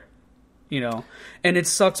lot there. And it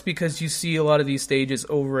sucks because you see a lot of these stages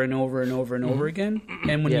over and over and over and over again.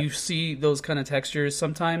 And when you see those kind of textures,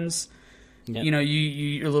 sometimes,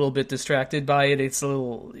 you're a little bit distracted by it. It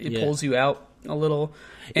pulls you out. a little.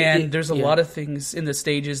 And there's a lot of things in the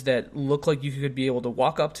stages that look like you could be able to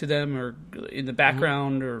walk up to them or in the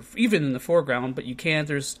background or even in the foreground, but you can't.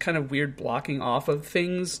 There's kind of weird blocking off of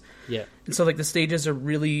things. Yeah. And so like the stages are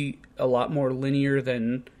really a lot more linear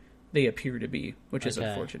than they appear to be, which is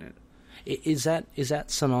unfortunate. Is that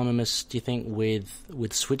synonymous, do you think,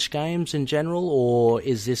 with Switch games in general, or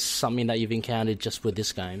is this something that you've encountered just with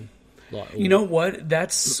this game? You know what?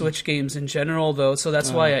 That's Switch games in general, though. So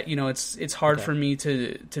that's why it's hard for me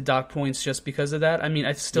to dock points just because of that. I mean,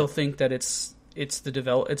 I still think that it's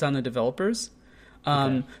on the developers.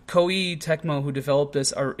 Koei Tecmo, who developed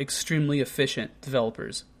this, are extremely efficient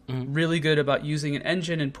developers. Really good about using an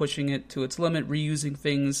engine and pushing it to its limit, reusing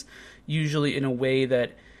things, usually in a way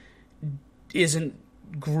that isn't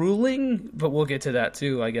grueling. But we'll get to that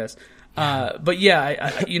too, I guess. But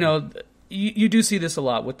yeah, You do see this a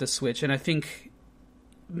lot with the Switch, and I think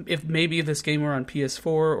if this game were on PS4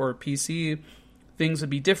 or PC, things would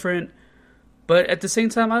be different. But at the same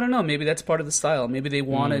time, I don't know. Maybe that's part of the style. Maybe they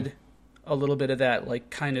wanted a little bit of that, like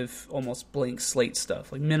kind of almost blank slate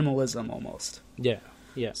stuff, like minimalism almost. Yeah,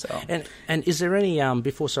 yeah. So and is there any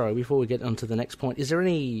before we get on to the next point, is there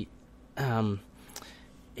any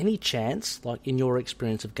chance, like in your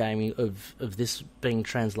experience of gaming, of this being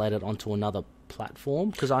translated onto another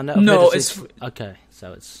platform? Because I know it's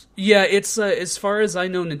as far as I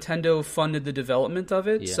know, Nintendo funded the development of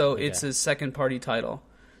it, it's a second party title.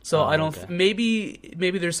 So I don't. Maybe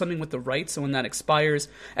there's something with the rights, and when that expires.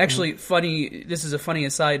 Actually, funny. This is a funny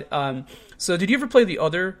aside. So did you ever play the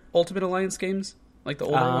other Ultimate Alliance games, like the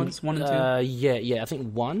older ones, 1 and 2? Yeah. I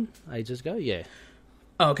think 1 ages ago. Yeah.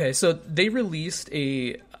 Okay, so they released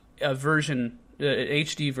a version.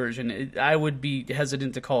 HD version. I would be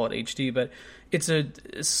hesitant to call it HD, but it's a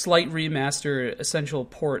slight remaster, essential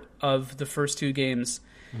port of the first 2 games.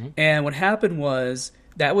 And what happened was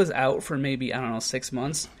that was out for maybe, 6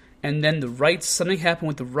 months, and then something happened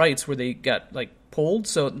with the rights where they got like pulled.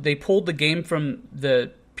 So they pulled the game from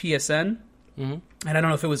the PSN, and I don't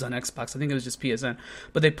know if it was on Xbox. I think it was just PSN,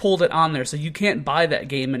 but they pulled it on there, so you can't buy that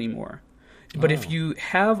game anymore. But if you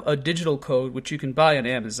have a digital code, which you can buy on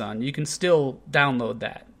Amazon, you can still download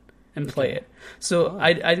that and play it. So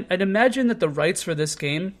I'd imagine that the rights for this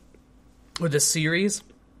game, or the series,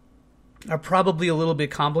 are probably a little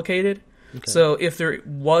bit complicated. Okay. So if there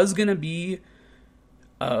was going to be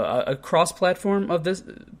a cross-platform of this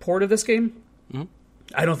port of this game,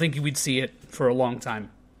 I don't think we'd see it for a long time.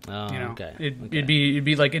 It'd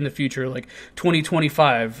be like in the future, like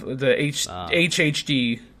 2025, the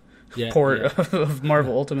HHD port of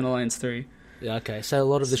Marvel Ultimate Alliance 3. Yeah, okay. So a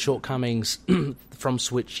lot of the shortcomings from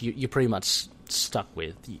Switch, you're pretty much stuck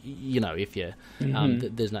with. If you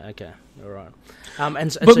there's no all right.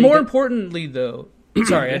 But more importantly, though,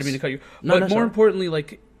 sorry, I didn't mean to cut you. More importantly,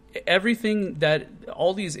 like everything that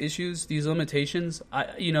all these issues, these limitations,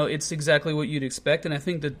 it's exactly what you'd expect, and I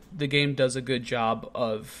think that the game does a good job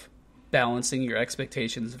of balancing your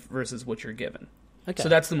expectations versus what you're given. Okay. So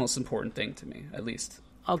that's the most important thing to me, at least.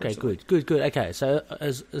 Okay, personally. good. Okay, so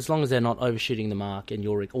as long as they're not overshooting the mark, and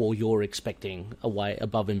you're expecting a way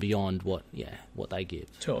above and beyond what they give.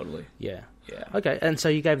 Totally. Yeah. Okay, and so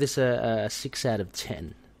you gave this a 6 out of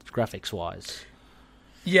 10, graphics wise.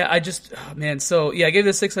 Yeah, I gave it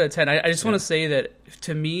a 6 out of 10. I just want to say that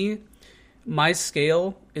to me, my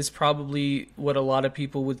scale is probably what a lot of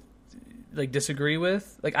people would like disagree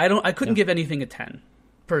with. Like I couldn't give anything a 10.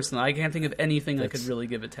 Personally, I can't think of anything I could really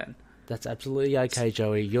give a 10. That's absolutely okay,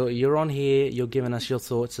 Joey. You're on here. You're giving us your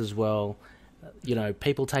thoughts as well.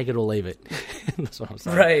 People take it or leave it. That's what I'm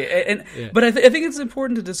saying. Right, but I think it's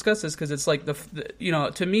important to discuss this because it's like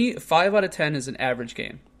to me, 5 out of 10 is an average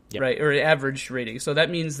game, right, or an average rating. So that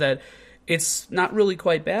means that it's not really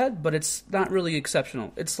quite bad, but it's not really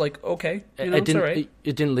exceptional. It's like okay, it's all right.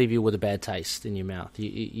 It didn't leave you with a bad taste in your mouth.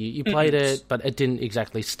 You played it, but it didn't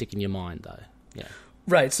exactly stick in your mind, though. Yeah.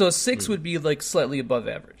 Right, so a 6 would be like slightly above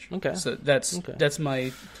average. Okay. So that's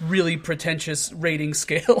my really pretentious rating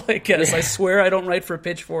scale, I guess. I swear I don't write for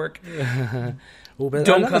Pitchfork.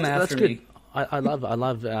 Don't come after me. I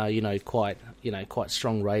love quite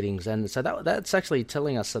strong ratings, and so that's actually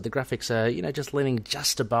telling us that the graphics are just leaning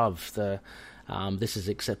just above the this is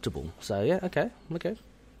acceptable. So yeah, okay,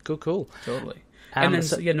 cool. Totally. And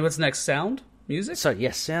then what's next? Sound, music. So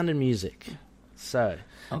yes, sound and music. So.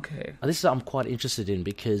 Okay. This is I'm quite interested in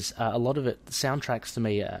because a lot of it, soundtracks to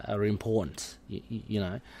me are important,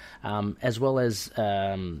 as well as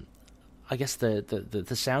I guess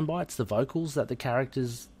the sound bites, the vocals that the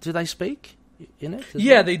characters, do they speak in it?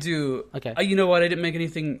 Yeah, they do. Okay. You know what? I didn't make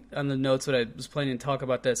anything on the notes when I was planning to talk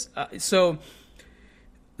about this. So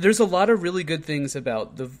there's a lot of really good things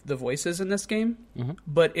about the voices in this game,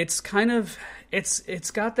 but it's kind of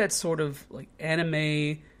it's got that sort of like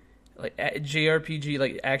anime, like JRPG,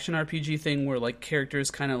 like action RPG thing where like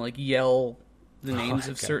characters kind of like yell the names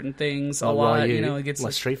of certain things a lot. You know, it gets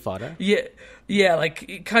like Street Fighter. Yeah,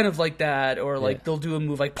 like kind of like that, or like they'll do a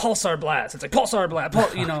move like Pulsar Blast. It's like Pulsar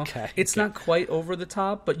Blast. You know, it's not quite over the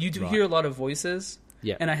top, but you do hear a lot of voices.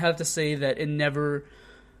 Yeah, and I have to say that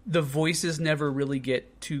the voices never really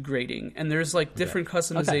get too grating, and there's like different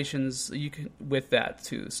customizations you can with that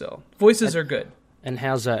too. So voices are good. And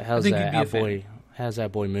how's our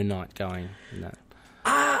boy Moon Knight going in that?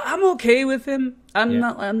 I'm okay with him. I'm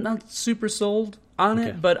not super sold on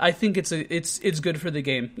it, but I think it's good for the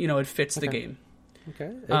game. You know, it fits the game.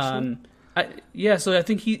 Okay. So I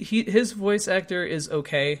think his voice actor is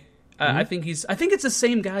okay. I think it's the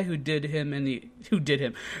same guy who the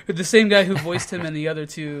same guy who voiced him in the other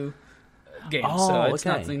two games. So it's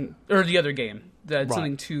nothing, or the other game that's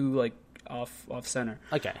something too like off center.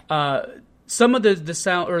 Okay. Some of the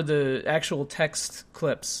sound or the actual text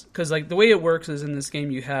clips, because like the way it works is in this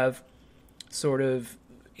game you have sort of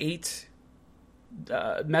 8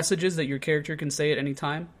 messages that your character can say at any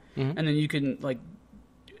time, and then you can like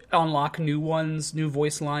unlock new ones, new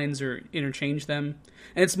voice lines, or interchange them.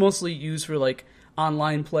 And it's mostly used for like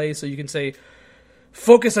online play, so you can say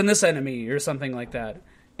focus on this enemy or something like that.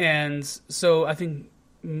 And so I think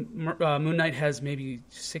Moon Knight has maybe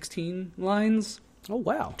 16 lines. Oh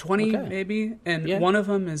wow, 20 maybe, and one of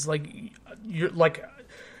them is like you're lucky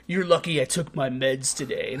I took my meds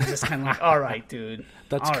today, and it's just kind of like, all right, dude,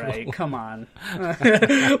 that's all cool. Right, come on.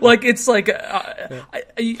 Like it's like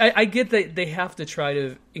I get that they have to try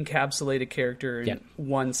to encapsulate a character in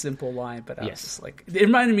one simple line, but I was just like, it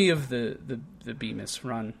reminded me of the Bemis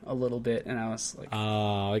run a little bit, and I was like,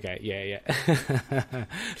 oh, okay, yeah.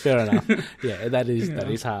 Fair enough. Yeah, that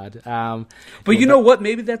is hard. But you know what?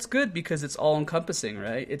 Maybe that's good because it's all encompassing,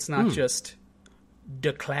 right? It's not just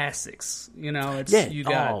the classics. You know, it's you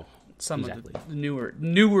got some of the newer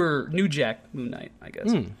New Jack Moon Knight, I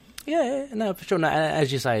guess. Yeah, no, for sure. No,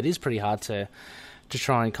 as you say, it is pretty hard to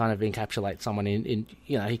try and kind of encapsulate someone in.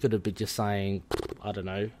 You know, he could have been just saying, I don't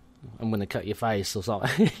know, I'm going to cut your face or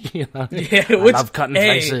something. You know? Yeah, I love cutting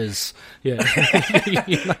faces. Yeah.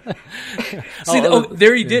 You know? See,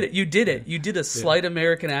 there you did it. You did it. You did a slight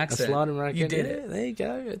American accent. A slight American. You did it. There you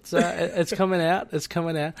go. It's coming out. It's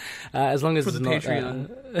coming out. As long as for it's the not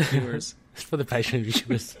Patreon viewers. For the Patreon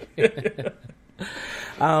viewers.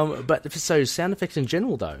 But so sound effects in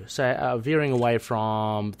general, though. So veering away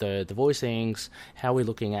from the voicings, how are we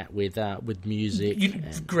looking at with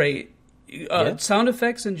music? Great. Sound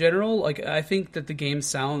effects in general, like I think that the game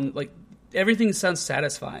sound like everything sounds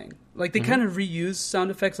satisfying. Like they kind of reuse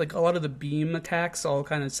sound effects, like a lot of the beam attacks all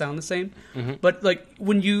kind of sound the same. But like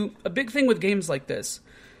a big thing with games like this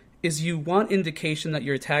is you want indication that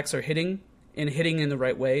your attacks are hitting in the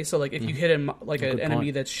right way. So like if you hit an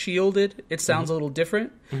enemy that's shielded, it sounds a little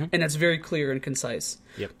different, and that's very clear and concise.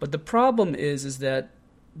 Yep. But the problem is that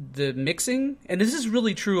the mixing, and this is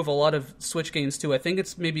really true of a lot of Switch games too. I think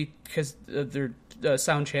it's maybe because of their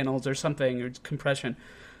sound channels or something, or compression.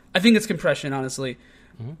 I think it's compression, honestly.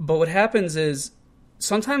 But what happens is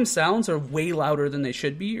sometimes sounds are way louder than they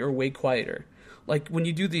should be, or way quieter. Like when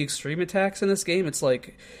you do the extreme attacks in this game, it's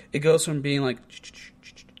like it goes from being like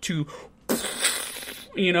to,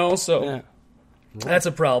 you know, so. Yeah. That's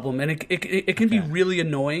a problem, and it can be really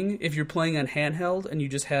annoying if you're playing on handheld and you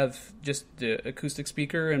just have the acoustic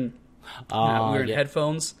speaker and weird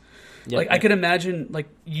headphones. I could imagine like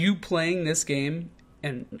you playing this game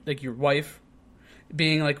and like your wife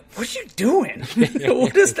being like, "What are you doing?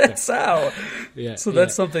 What is that sound?" So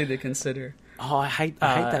that's something to consider. Oh, I hate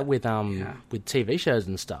that with TV shows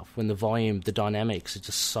and stuff when the dynamics are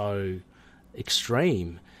just so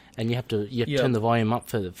extreme. And you have to turn the volume up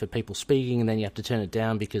for people speaking, and then you have to turn it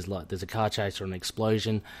down because like there's a car chase or an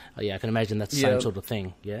explosion. I can imagine that's the same sort of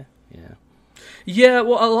thing. Yeah.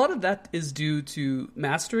 Well, a lot of that is due to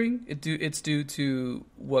mastering. It's due to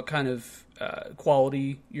what kind of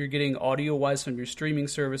quality you're getting audio-wise from your streaming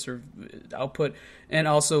service or output, and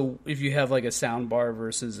also if you have like a sound bar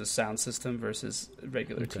versus a sound system versus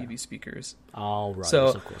regular TV speakers. Oh, right. So,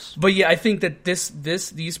 of course. But yeah, I think that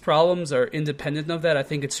these problems are independent of that. I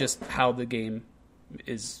think it's just how the game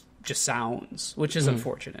just sounds, which is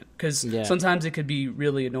unfortunate because sometimes it could be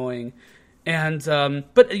really annoying. And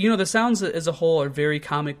but you know, the sounds as a whole are very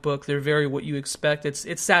comic book. They're very what you expect.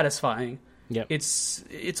 It's satisfying. Yep.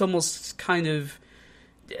 It's almost kind of,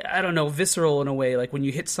 I don't know, visceral in a way. Like when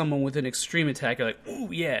you hit someone with an extreme attack, you're like, ooh,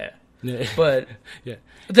 yeah. But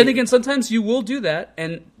then again, sometimes you will do that,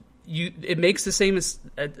 and it makes the same as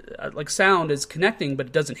like sound as connecting, but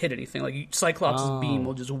it doesn't hit anything. Like Cyclops' beam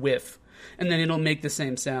will just whiff, and then it'll make the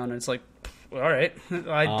same sound. And it's like, all right,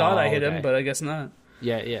 I thought I hit him, but I guess not.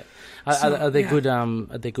 Yeah. Are they good?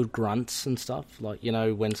 Are they good grunts and stuff? Like, you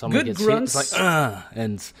know, when someone Good gets grunts. hit, it's like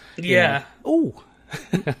and Yeah. Oh,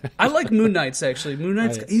 I like Moon Knight's actually. Moon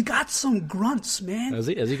Knight's he got some grunts, man. has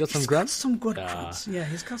he got some He's grunts? got some good grunts. Yeah,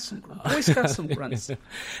 he's got some grunts. Boy's got some grunts.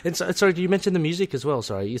 And sorry, you mentioned the music as well.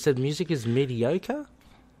 Sorry, you said music is mediocre.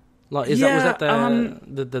 Like, was that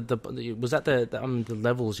the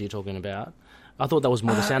levels you're talking about? I thought that was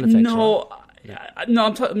more the sound effects. No, right? no.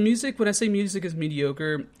 I'm talking music. When I say music is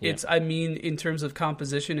mediocre, I mean in terms of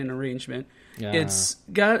composition and arrangement. Yeah.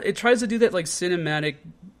 It tries to do that like cinematic,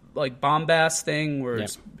 like bombast thing where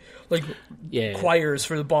it's like choirs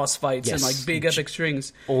for the boss fights and like big epic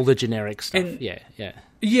strings. All the generic stuff. And, yeah.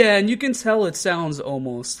 Yeah, and you can tell it sounds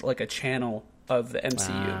almost like a channel of the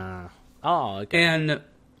MCU. Okay. And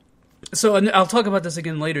so, and I'll talk about this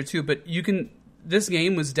again later too, but this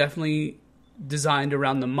game was definitely designed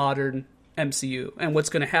around the modern MCU and what's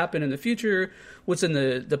going to happen in the future, what's in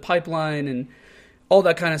the pipeline, and all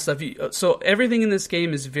that kind of stuff. So everything in this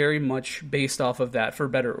game is very much based off of that, for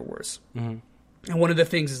better or worse. Mm-hmm. And one of the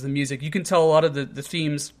things is the music. You can tell a lot of the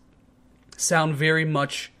themes sound very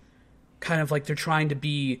much kind of like they're trying to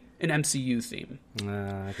be an MCU theme.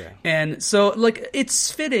 Okay. And so, like,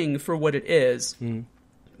 it's fitting for what it is,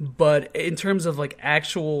 but in terms of, like,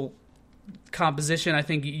 actual composition, I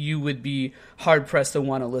think you would be hard-pressed to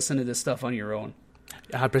want to listen to this stuff on your own.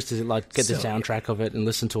 Hard-pressed to, like, get the soundtrack of it and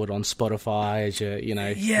listen to it on Spotify as you know...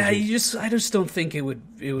 Yeah, I just don't think it would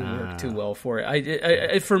work too well for it.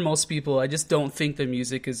 I for most people, I just don't think the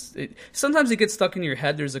music is... Sometimes it gets stuck in your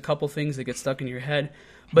head. There's a couple things that get stuck in your head.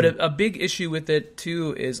 But a big issue with it,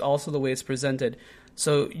 too, is also the way it's presented.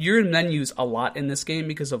 So you're in menus a lot in this game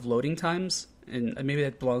because of loading times, and maybe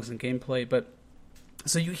that belongs in gameplay, but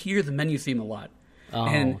so you hear the menu theme a lot.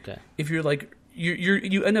 Okay. If you're like,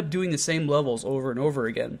 you end up doing the same levels over and over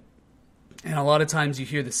again. And a lot of times you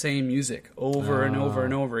hear the same music over and over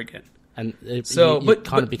and over again. And you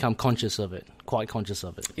kind of become conscious of it, quite conscious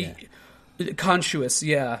of it. Yeah. Conscious,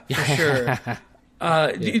 yeah, for sure.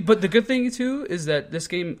 But the good thing too is that this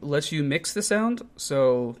game lets you mix the sound.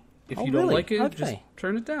 So if you don't like it, just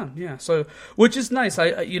turn it down. Yeah. So which is nice.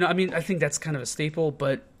 I think that's kind of a staple,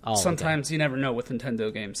 but sometimes you never know with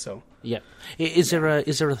Nintendo games. So yeah. Is there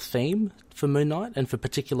a theme for Moon Knight and for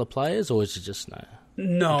particular players, or is it just no?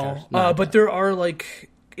 No. But there are like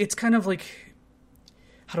it's kind of like,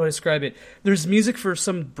 how do I describe it? There's music for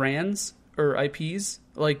some brands or IPs.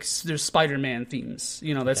 Like there's Spider-Man themes,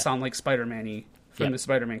 that sound like Spider-Man-y. From the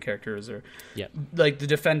Spider-Man characters, or like the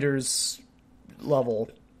Defenders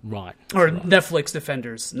level, right? Or Netflix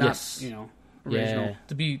Defenders, not original.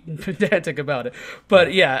 To be pedantic about it, but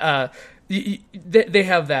they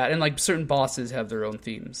have that, and like certain bosses have their own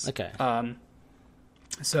themes. Okay.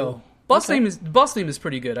 So cool. Boss theme is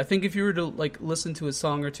pretty good. I think if you were to like listen to a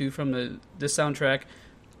song or two from the soundtrack,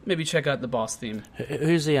 maybe check out the boss theme.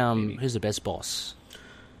 Who's the best boss?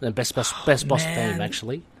 The best boss theme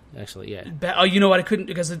actually. Actually, yeah. You know what? I couldn't,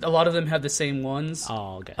 because a lot of them have the same ones.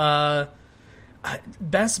 Oh, okay.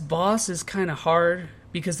 Best boss is kind of hard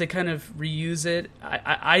because they kind of reuse it.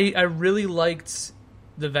 I really liked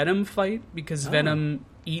the Venom fight because Venom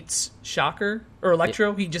eats Shocker or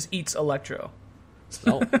Electro. He just eats Electro.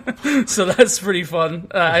 So that's pretty fun.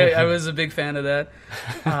 I was a big fan of that.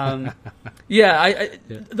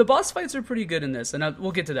 The boss fights are pretty good in this, and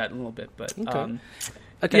we'll get to that in a little bit. But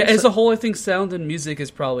as a whole, I think sound and music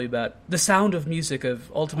is probably about the sound of music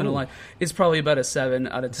of Ultimate Alliance is probably about a 7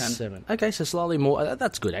 out of 10. 7. Okay, so slightly more.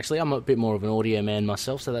 That's good actually. I'm a bit more of an audio man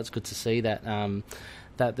myself, so that's good to see that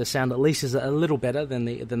that the sound at least is a little better than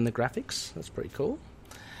the graphics. That's pretty cool.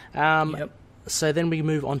 So then we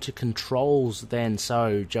move on to controls. Then,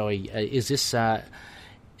 so Joey, is this?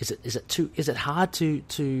 Is it hard to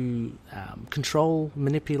control,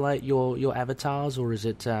 manipulate your avatars, or is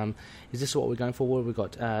this what we're going for? We've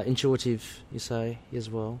got intuitive, you say, as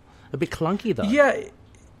well. A bit clunky though. Yeah,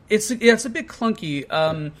 it's a bit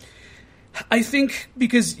clunky. I think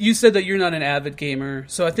because you said that you're not an avid gamer,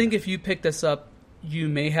 so I think if you pick this up, you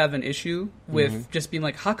may have an issue with just being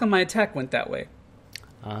like, how come my attack went that way?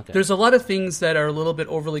 Okay. There's a lot of things that are a little bit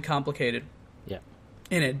overly complicated. Yeah.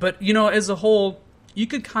 In it, but as a whole, you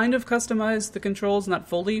could kind of customize the controls, not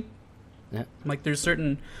fully. Yeah. Like there's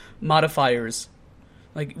certain modifiers,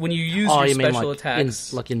 like when you use your special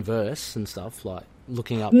attacks, like inverse and stuff, like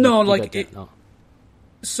looking up. No, like it,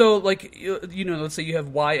 so like let's say you have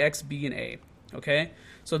Y, X, B, and A. Okay,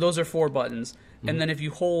 So those are 4 buttons. And then if you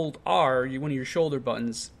hold R, one of your shoulder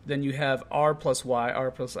buttons, then you have R plus Y, R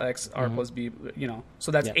plus X, R plus B,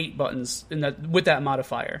 So that's 8 buttons with that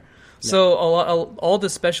modifier. So all the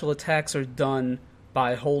special attacks are done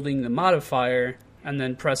by holding the modifier and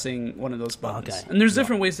then pressing one of those buttons. Okay. And there's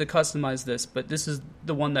different ways to customize this, but this is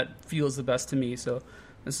the one that feels the best to me, so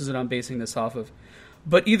this is what I'm basing this off of.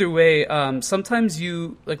 But either way, sometimes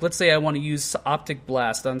let's say I want to use Optic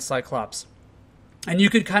Blast on Cyclops. And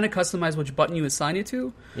you could kind of customize which button you assign it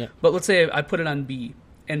to. Yeah. But let's say I put it on B,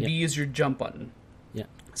 and B is your jump button. Yeah.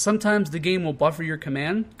 Sometimes the game will buffer your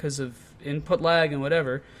command because of input lag and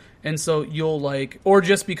whatever. And so you'll or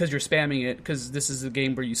just because you're spamming it, because this is a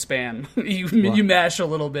game where you spam, you mash a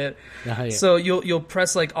little bit. Yeah. So you'll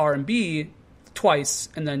press R and B twice,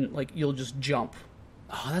 and then you'll just jump.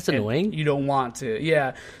 Oh, that's annoying. You don't want to.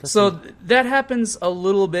 Yeah. That happens a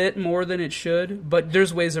little bit more than it should, but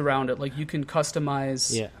there's ways around it. You can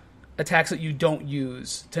customize attacks that you don't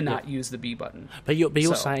use to not use the B button. But you're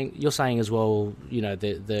saying as well,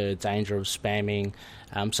 the danger of spamming.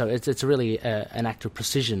 So it's really an act of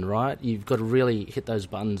precision, right? You've got to really hit those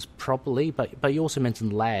buttons properly, but you also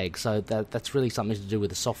mentioned lag, so that's really something to do with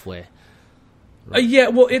the software.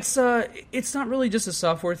 Right? Well, it's not really just a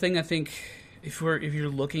software thing. I think if you're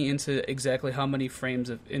looking into exactly how many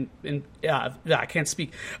frames of I can't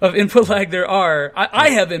speak, of input lag there are. I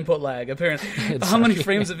have input lag apparently. How many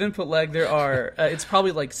frames of input lag there are? It's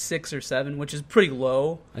probably 6 or 7, which is pretty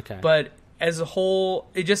low. Okay. But as a whole,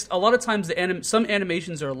 it just a lot of times some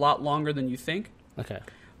animations are a lot longer than you think. Okay.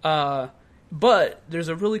 But there's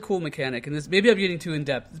a really cool mechanic, and maybe I'm getting too in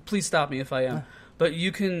depth. Please stop me if I am. But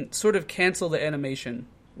you can sort of cancel the animation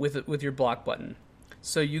with your block button.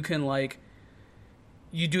 So you can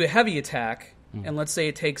you do a heavy attack, and let's say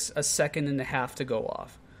it takes 1.5 seconds to go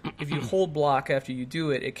off. If you hold block after you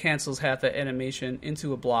do it, it cancels half the animation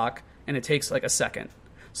into a block, and it takes 1 second.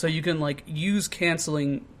 So you can use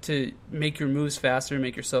canceling to make your moves faster,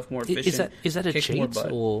 make yourself more efficient. Is that a cheat,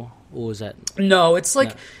 or is that? No, it's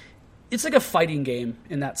it's like a fighting game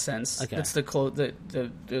in that sense. Okay. That's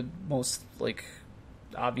the most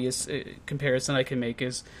obvious comparison I can make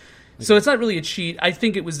is. Okay. So it's not really a cheat. I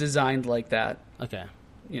think it was designed like that. Okay.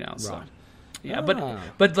 So, right. Yeah, but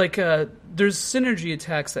there's synergy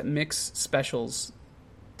attacks that mix specials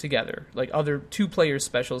together, other 2-player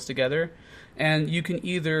specials together, and you can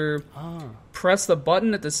either press the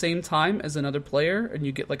button at the same time as another player, and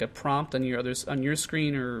you get a prompt on your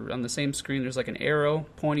screen or on the same screen. There's an arrow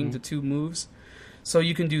pointing to 2 moves, so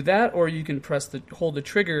you can do that, or you can hold the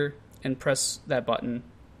trigger and press that button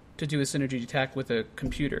to do a synergy attack with a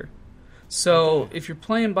computer. So if you're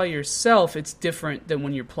playing by yourself, it's different than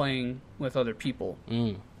when you're playing with other people.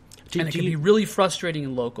 And it can be really frustrating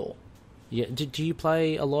and local. Yeah. Do you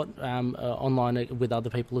play a lot online with other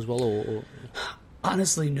people as well? Or?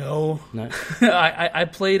 Honestly, no. No? I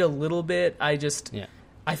played a little bit. I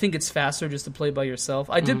think it's faster just to play by yourself.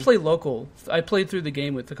 I did play local. I played through the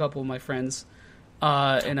game with a couple of my friends.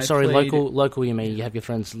 Local, you mean you have your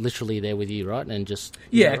friends literally there with you, right? And just...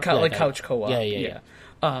 couch co-op. Yeah.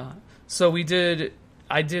 So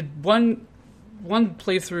I did one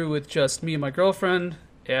playthrough with just me and my girlfriend,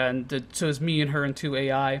 so it was me and her and 2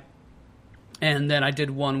 AI, and then I did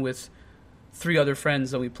one with 3 other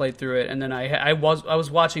friends that we played through it, and then I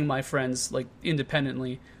was watching my friends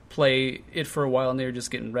independently play it for a while, and they were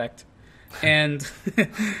just getting wrecked, and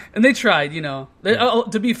and they tried,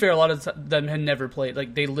 to be fair, a lot of them had never played,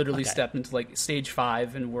 they literally stepped into stage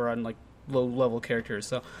 5 and were on low level characters,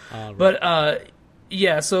 so right. But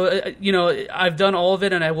yeah, so, I've done all of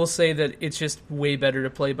it, and I will say that it's just way better to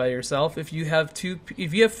play by yourself. If you have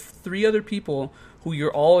 3 other people who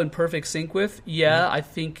you're all in perfect sync with, I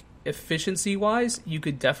think efficiency-wise, you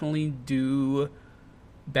could definitely do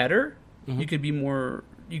better. You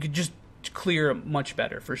could just clear much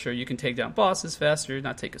better, for sure. You can take down bosses faster,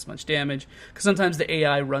 not take as much damage, because sometimes the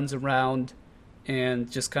AI runs around and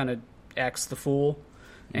just kind of acts the fool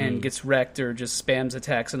and gets wrecked or just spams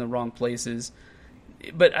attacks in the wrong places.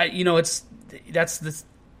 But you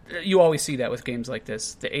always see that with games like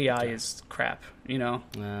this. The AI is crap,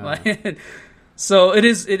 So it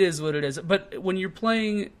is what it is. But when you're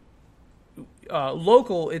playing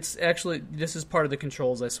local, it's actually, this is part of the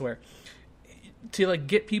controls, I swear. To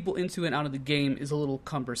get people into and out of the game is a little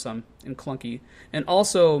cumbersome and clunky. And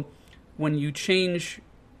also, when you change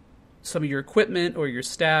some of your equipment or your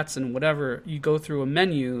stats and whatever, you go through a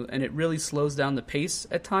menu and it really slows down the pace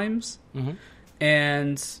at times.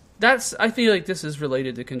 And I feel like this is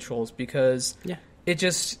related to controls because it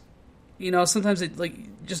just, sometimes it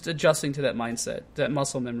just adjusting to that mindset, that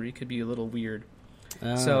muscle memory could be a little weird.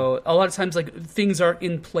 So a lot of times, like, things are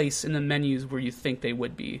in place in the menus where you think they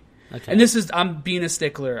would be. Okay. And I'm being a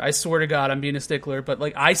stickler. I swear to God, I'm being a stickler. But,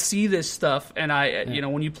 like, I see this stuff, and you know,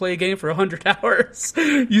 when you play a game for 100 hours,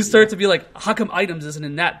 you start to be like, how come items isn't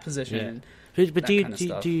in that position? But do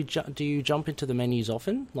stuff. you jump into the menus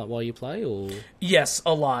often, like while you play, or? Yes,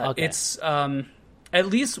 a lot. Okay. It's at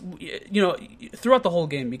least, you know, throughout the whole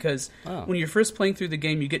game, because when you're first playing through the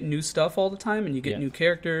game, you get new stuff all the time, and you get new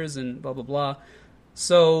characters and blah blah blah.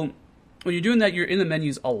 So when you're doing that, you're in the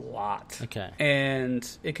menus a lot. Okay. And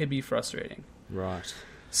it could be frustrating. Right.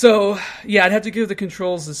 So yeah, I'd have to give the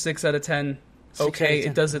controls a 6 out of 10. 6 Okay, out of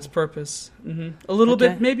 10. it does its purpose. A little Okay.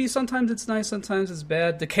 bit, maybe sometimes it's nice, sometimes it's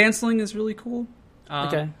bad. The canceling is really cool.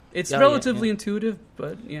 Okay. It's Oh, relatively yeah. intuitive,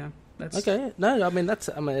 but yeah, that's Okay. No, I mean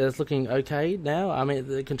it's looking okay now. I mean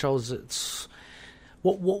the controls. It's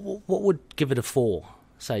what would give it a 4?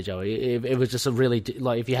 Say, Joey, if it was just a really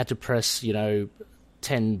like if you had to press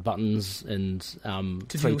 10 buttons and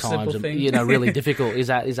To 3 do a simple times, and, thing. really difficult. Is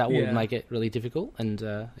that what Yeah. would make it really difficult? And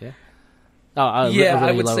yeah, a really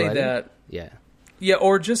I would low say rating? that. Yeah. Yeah,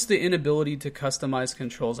 or just the inability to customize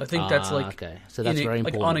controls. I think that's like okay. So that's very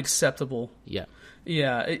like important. unacceptable. Yeah.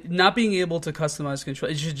 Yeah, not being able to customize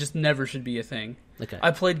controls, it just never should be a thing. Okay.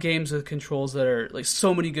 I played games with controls that are like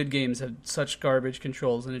so many good games have such garbage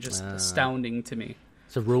controls, and it's just astounding to me.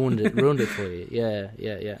 So ruined it for you. Yeah.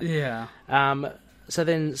 Yeah. So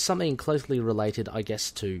then something closely related, I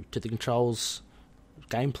guess, to the controls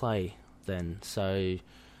gameplay then. So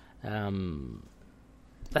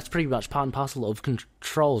that's pretty much part and parcel of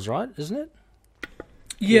controls, right? Isn't it?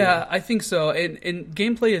 Yeah, I think so. And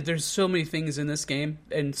gameplay, there's so many things in this game,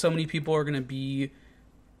 and so many people are going to be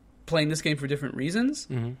playing this game for different reasons.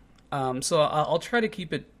 Mm-hmm. So I'll try to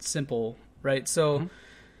keep it simple, right? So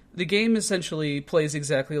the game essentially plays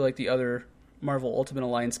exactly like the other Marvel Ultimate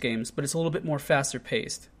Alliance games, but it's a little bit more faster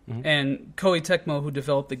paced. Mm-hmm. And Koei Tecmo, who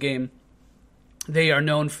developed the game, they are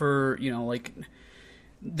known for, like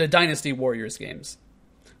the Dynasty Warriors games.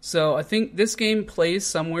 So I think this game plays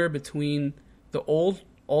somewhere between the old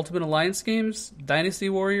Ultimate Alliance games, Dynasty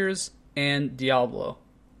Warriors, and Diablo.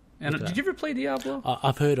 And Okay. did you ever play Diablo?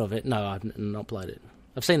 I've heard of it. No, I've not played it.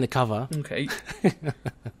 I've seen the cover. Okay.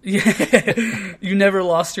 Yeah, you never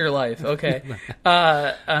lost your life. Okay,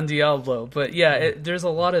 on Diablo, but yeah, there's a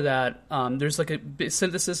lot of that. There's like a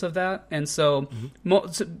synthesis of that, and so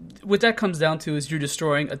what that comes down to is you're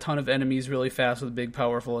destroying a ton of enemies really fast with big,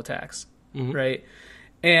 powerful attacks, right?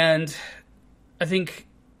 And I think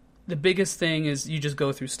the biggest thing is you just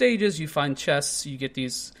go through stages. You find chests. You get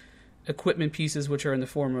these equipment pieces, which are in the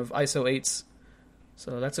form of ISO 8s.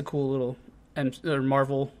 So that's a cool little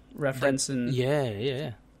Marvel reference. And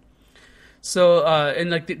Yeah. so,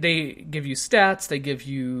 and like they give you stats, they give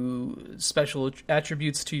you special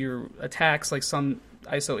attributes to your attacks. Like some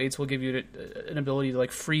ISO 8s will give you an ability to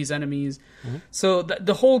like freeze enemies. So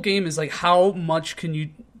the whole game is like, how much can you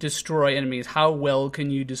destroy enemies? How well can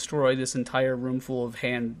you destroy this entire room full of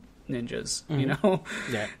hand ninjas? You know,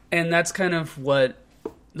 Yeah. and that's kind of what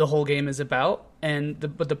the whole game is about.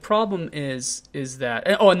 But the problem is that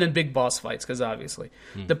and then big boss fights, because obviously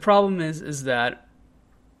the problem is that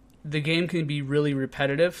the game can be really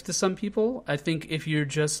repetitive to some people. I think if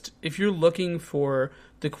you're looking for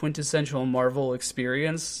the quintessential Marvel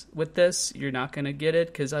experience with this, you're not going to get it,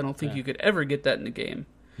 because I don't think you could ever get that in the game.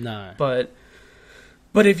 No. But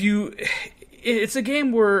if it's a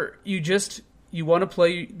game where you want to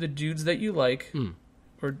play the dudes that you like,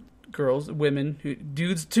 or girls, women,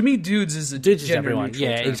 dudes. To me, dudes is a Dudes is gender everyone. neutral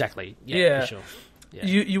Yeah, term. exactly. Yeah, Yeah. for sure. Yeah.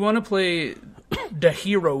 You want to play the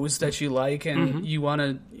heroes that you like, and you want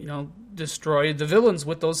to destroy the villains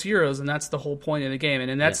with those heroes, and that's the whole point of the game.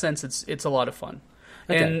 And in that sense, it's a lot of fun.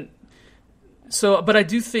 Okay. And so, but I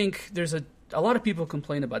do think there's a lot of people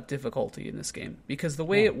complain about difficulty in this game, because the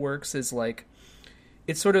way it works is like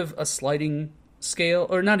it's sort of a sliding scale,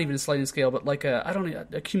 or not even a sliding scale, but like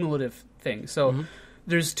a cumulative thing. So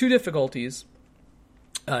there's 2 difficulties: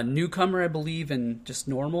 newcomer, I believe, and just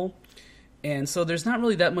normal. And so there's not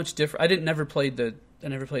really that much different. I never played the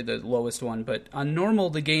lowest one, but on normal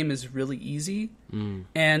the game is really easy.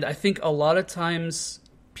 And I think a lot of times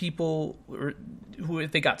people who,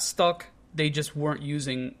 if they got stuck, they just weren't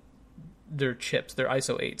using their chips, their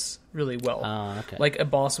ISO 8s really well. Okay. Like a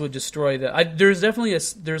boss would destroy there's definitely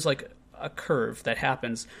there's like a curve that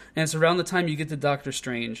happens, and it's around the time you get to Doctor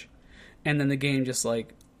Strange, and then the game just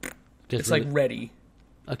like it's like ready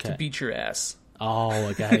to beat your ass. Oh,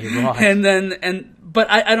 okay, right. But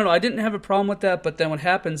I don't know. I didn't have a problem with that. But then what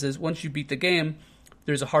happens is once you beat the game,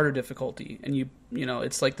 there's a harder difficulty, and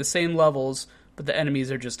it's like the same levels, but the enemies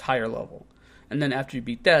are just higher level. And then after you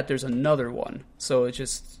beat that, there's another one. So it's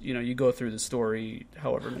just, you go through the story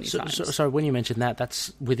however many times. So when you mentioned that,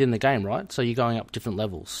 that's within the game, right? So you're going up different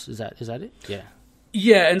levels. Is that it? Yeah.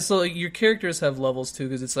 Yeah, and so your characters have levels too,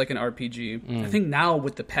 because it's like an RPG. I think now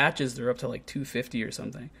with the patches, they're up to like 250 or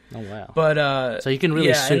something. Oh wow! But so you can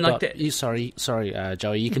really soup like up. Sorry,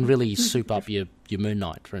 Joey. You can really soup up your Moon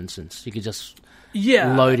Knight, for instance. You could just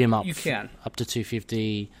load him up. You can up to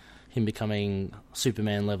 250. Him becoming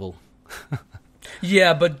Superman level.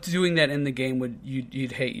 Yeah, but doing that in the game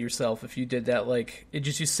you'd hate yourself if you did that. Like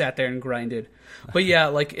you sat there and grinded. But yeah,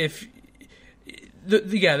 like if.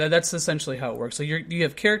 That's essentially how it works. So you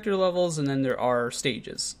have character levels, and then there are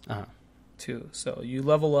stages too. So you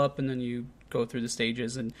level up, and then you go through the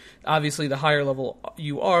stages. And obviously, the higher level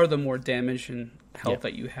you are, the more damage and health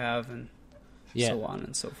that you have, and so on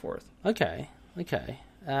and so forth. Okay.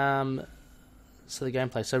 So the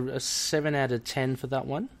gameplay. So a 7 out of 10 for that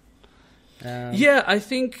one. I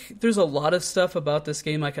think there's a lot of stuff about this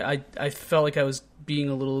game I felt like I was being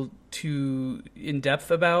a little too in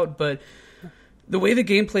depth about, but. The way the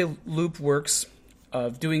gameplay loop works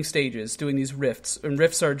of doing stages, doing these rifts, and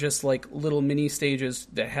rifts are just like little mini stages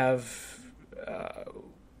that have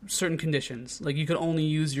certain conditions. Like you can only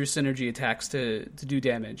use your synergy attacks to do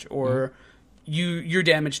damage, or your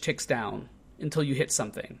damage ticks down until you hit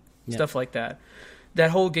something, stuff like that.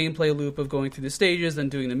 That whole gameplay loop of going through the stages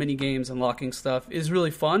and doing the mini games, unlocking stuff is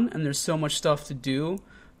really fun, and there's so much stuff to do.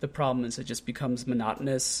 The problem is it just becomes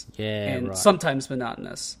monotonous, sometimes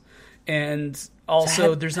monotonous. And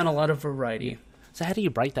also, there's not a lot of variety. So how do you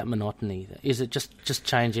break that monotony? Is it just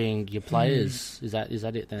changing your players? Is that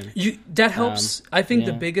it then? That helps. I think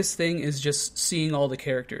the biggest thing is just seeing all the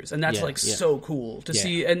characters, and that's so cool to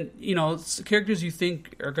see. And characters you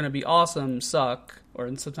think are going to be awesome suck,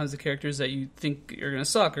 or sometimes the characters that you think are going to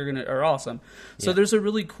suck are awesome. So there's a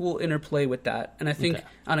really cool interplay with that, and I think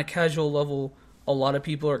on a casual level. A lot of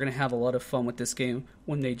people are going to have a lot of fun with this game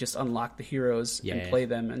when they just unlock the heroes and play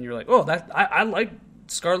them, and you're like, "Oh, I like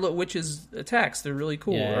Scarlet Witch's attacks; they're really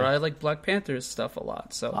cool." Or I like Black Panther's stuff a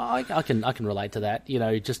lot. So I can relate to that.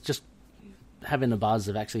 Just having a buzz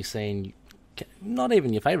of actually seeing not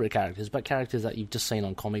even your favorite characters, but characters that you've just seen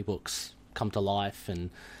on comic books come to life, and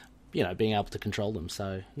being able to control them.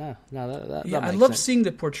 So that I love seeing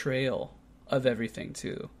the portrayal of everything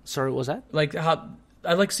too. Sorry, what was that? Like how.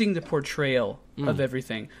 I like seeing the portrayal of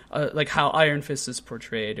everything, like how Iron Fist is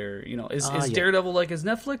portrayed, or is Daredevil like his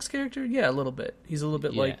Netflix character? Yeah, a little bit. He's a little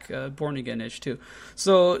bit like Born Again-ish too.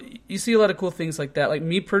 So you see a lot of cool things like that. Like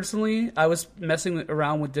me personally, I was messing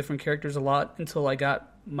around with different characters a lot until I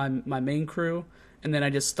got my main crew, and then I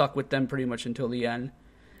just stuck with them pretty much until the end.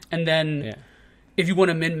 And then if you want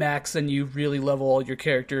to min-max, then you really level all your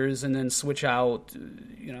characters and then switch out,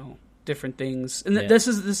 different things. And this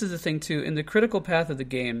is the thing too. In the critical path of the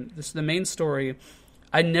game, this is the main story.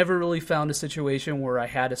 I never really found a situation where I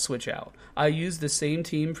had to switch out. I used the same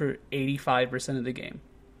team for 85% of the game.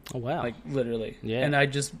 Oh wow! Like literally. Yeah. And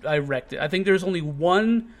I wrecked it. I think there was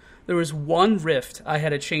one rift I had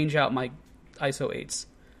to change out my ISO 8s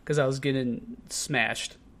because I was getting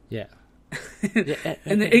smashed. Yeah.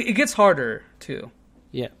 And it gets harder too.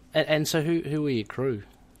 Yeah. And so who were your crew?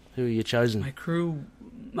 Who were you chosen? My crew.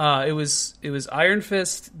 It was Iron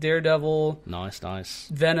Fist, Daredevil, nice,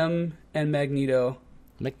 Venom, and Magneto.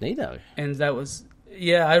 Magneto, and that was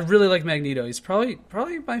I really like Magneto. He's probably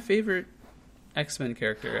my favorite X-Men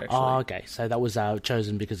character. Actually, okay, so that was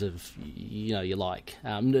chosen because of you like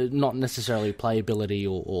not necessarily playability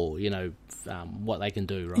or what they can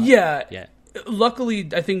do, right? Yeah. Luckily,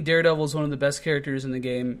 I think Daredevil is one of the best characters in the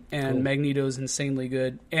game, and Magneto is insanely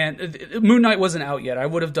good. And Moon Knight wasn't out yet. I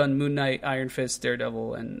would have done Moon Knight, Iron Fist,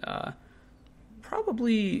 Daredevil, and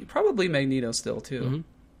probably Magneto still too.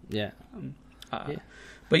 Mm-hmm.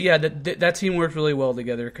 But yeah, that team worked really well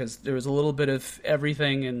together because there was a little bit of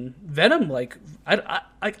everything. And Venom, like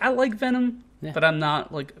I like Venom, but I'm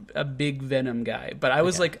not like a big Venom guy. But I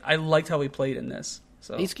was I liked how he played in this.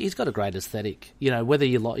 So. He's got a great aesthetic. Whether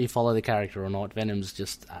you follow the character or not, Venom's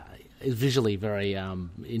just is visually very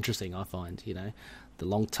interesting, I find. The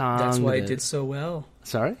long tongue. That's why he did so well.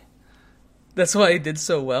 Sorry? That's why he did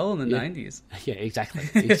so well in the 90s. Yeah, exactly.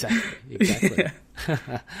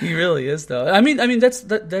 He really is, though. I mean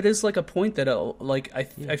that is like a point that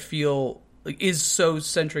I feel like is so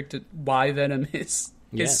centric to why Venom is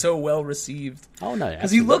so well received. Oh no,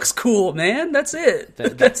 because he looks cool, man. That's it.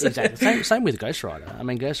 That's exactly. Same with Ghost Rider. I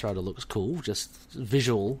mean, Ghost Rider looks cool, just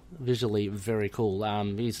visually very cool.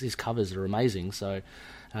 His covers are amazing. So,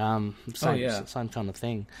 same kind of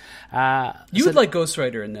thing. You would like Ghost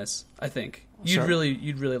Rider in this, I think. You'd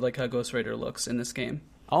really like how Ghost Rider looks in this game.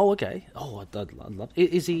 Oh, okay. Oh, I'd love.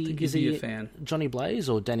 Is he? think Is he'd be he a fan. Johnny Blaze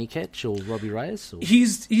or Danny Ketch or Robbie Reyes? Or?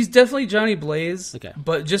 He's definitely Johnny Blaze. Okay.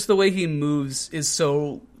 But just the way he moves is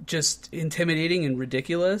so just intimidating and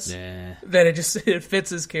ridiculous. Yeah. That it fits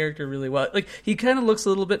his character really well. Like, he kind of looks a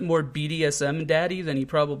little bit more BDSM daddy than he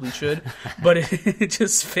probably should, but it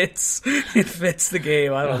just fits. It fits the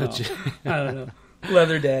game. I don't know. I don't know.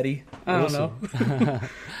 Leather daddy. I don't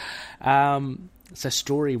know. So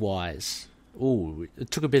story-wise,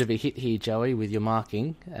 it took a bit of a hit here, Joey, with your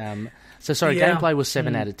marking. Gameplay was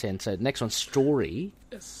 7 out of 10. So next one, story.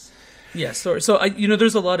 Yes. Yeah, story. So,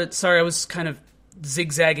 there's a lot of... Sorry, I was kind of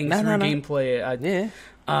zigzagging through gameplay.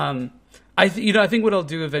 I think what I'll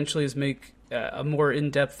do eventually is make a more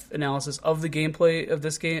in-depth analysis of the gameplay of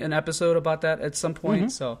this game, an episode about that at some point. Mm-hmm.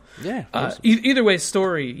 So, yeah, awesome. Either way,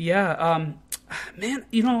 story. Yeah, man.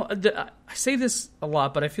 I say this a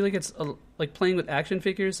lot, but I feel like it's like playing with action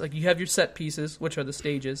figures. Like, you have your set pieces, which are the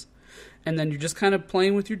stages, and then you're just kind of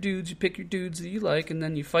playing with your dudes. You pick your dudes that you like, and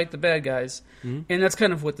then you fight the bad guys. Mm-hmm. And that's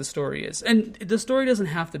kind of what the story is. And the story doesn't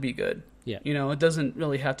have to be good. Yeah. It doesn't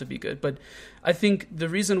really have to be good. But I think the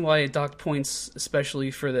reason why it docked points,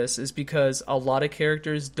 especially for this, is because a lot of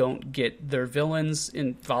characters don't get their villains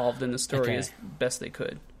involved in the story as best they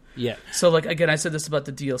could. Yeah. So, like, again, I said this about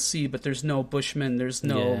the DLC, but there's no Bushman. There's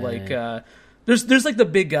no, there's like the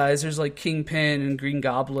big guys. There's, like, Kingpin and Green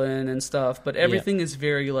Goblin and stuff. But everything is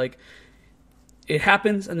very, like, it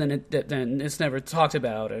happens and then it's never talked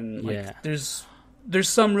about. And, like, there's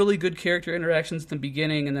some really good character interactions at the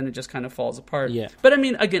beginning, and then it just kind of falls apart. Yeah. But, I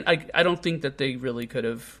mean, again, I don't think that they really could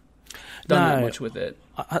have done that much with it.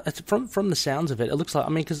 From the sounds of it, it looks like... I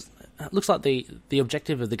mean, because... It looks like the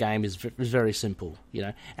objective of the game is very simple,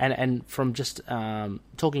 and from just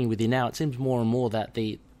talking with you now, it seems more and more that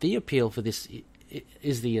the appeal for this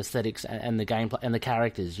is the aesthetics and the gameplay and the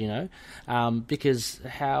characters, because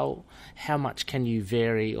how much can you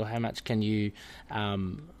vary or how much can you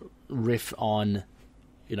riff on,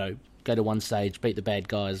 go to one stage, beat the bad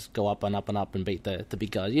guys, go up and up and up and beat the big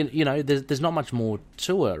guys. There's not much more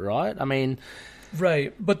to it, right? I mean,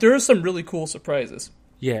 right, but there are some really cool surprises.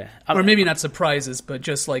 Yeah. Or maybe not surprises, but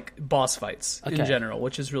just like boss fights in general,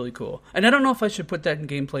 which is really cool. And I don't know if I should put that in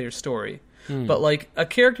gameplay or story, but like a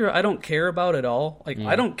character I don't care about at all. Like,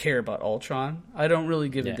 I don't care about Ultron. I don't really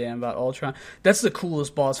give a damn about Ultron. That's the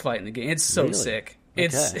coolest boss fight in the game. It's so sick.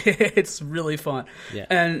 It's really fun. Yeah.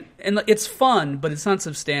 And it's fun, but it's not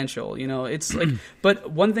substantial, It's like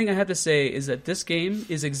but one thing I have to say is that this game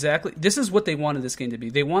is this is what they wanted this game to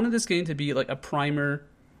be. They wanted this game to be like a primer,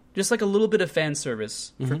 just like a little bit of fan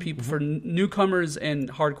service for people, for newcomers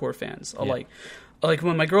and hardcore fans alike. Like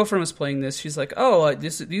when my girlfriend was playing this, she's like, "Oh,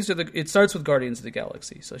 it starts with Guardians of the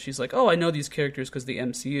Galaxy." So she's like, "Oh, I know these characters because the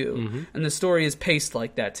MCU." And the story is paced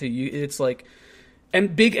like that too. It's like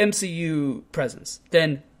big MCU presence,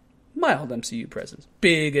 then mild MCU presence,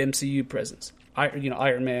 big MCU presence.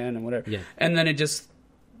 Iron Man and whatever. Yeah. And then it just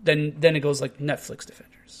then it goes like Netflix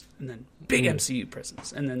Defenders, and then big MCU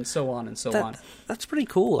presence, and then so on and so on. That's pretty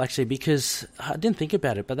cool, actually, because I didn't think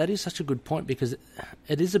about it, but that is such a good point, because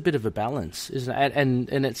it is a bit of a balance, isn't it? And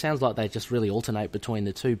it sounds like they just really alternate between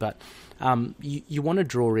the two, but you want to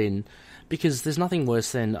draw in, because there's nothing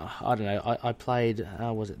worse than, I don't know, I played,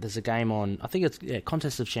 there's a game on, I think it's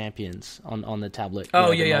Contest of Champions on the tablet.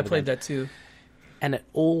 Oh, yeah, I played that too. And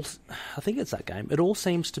I think it's that game, it all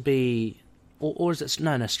seems to be... Or is it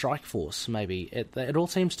Strike Force? Maybe it all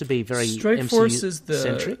seems to be very Strike Force is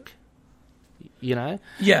centric, Yeah,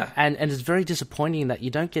 and it's very disappointing that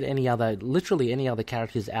you don't get literally any other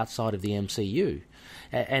characters outside of the MCU,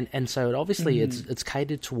 and so obviously it's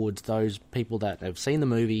catered towards those people that have seen the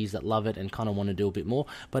movies, that love it and kind of want to do a bit more,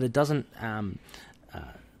 but it doesn't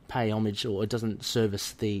pay homage, or it doesn't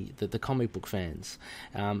service the comic book fans.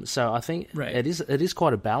 So I think it is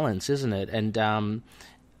quite a balance, isn't it?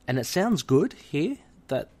 And it sounds good here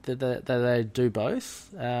that they do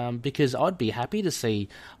both, because I'd be happy to see...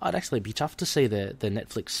 I'd actually be tough to see the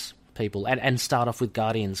Netflix people and start off with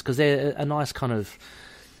Guardians, because they're a nice kind of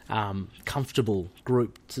comfortable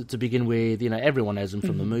group to begin with. Everyone knows them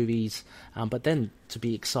from the movies, but then to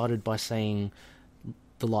be excited by seeing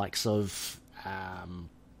the likes of... I'm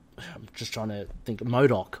just trying to think,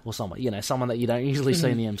 MODOK or someone, someone that you don't usually see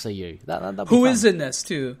in the MCU. Who is in this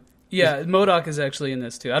too? Yeah, MODOK is actually in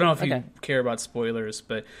this too. I don't know if you care about spoilers,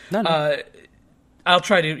 but I'll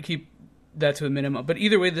try to keep that to a minimum. But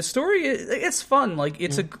either way, the story it's fun. Like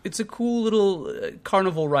it's a cool little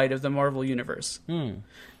carnival ride of the Marvel universe.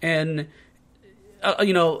 And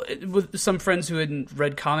with some friends who hadn't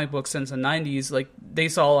read comic books since the 90s, like they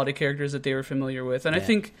saw a lot of characters that they were familiar with, and I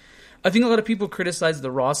think I think a lot of people criticize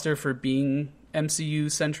the roster for being MCU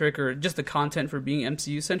centric or just the content for being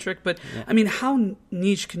MCU centric, but I mean, how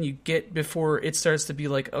niche can you get before it starts to be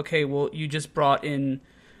like, okay, well, you just brought in,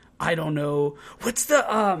 I don't know, what's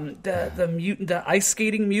the mutant, the ice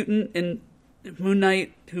skating mutant in Moon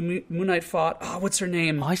Knight, who Moon Knight fought? Oh, what's her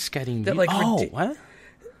name? Ice skating. That, like, what?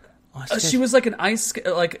 She was like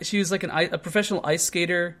a professional ice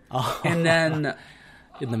skater, and then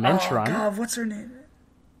in the men's run. God, what's her name?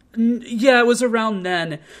 Yeah, it was around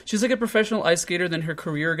then. She was like a professional ice skater. Then her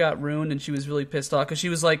career got ruined, and she was really pissed off because she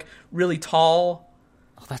was like really tall.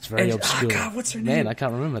 Oh, that's very obscure. God, what's her name? Man, I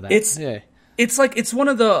can't remember that. It's one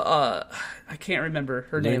of the I can't remember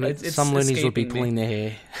her name. It's some loonies would be me. pulling their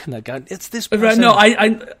hair and they're going, "It's this person." Right, no,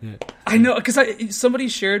 I know because somebody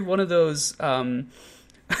shared one of those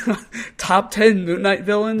top 10 Moon Knight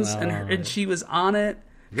villains, and she was on it.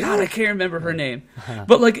 God, I can't remember her name.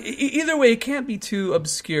 But, like, either way, it can't be too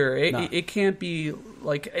obscure. It can't be,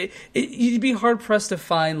 like... you'd be hard-pressed to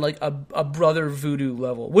find, like, a Brother Voodoo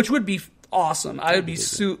level, which would be awesome. I would be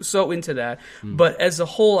so into that. But as a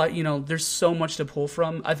whole, there's so much to pull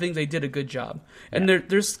from. I think they did a good job. And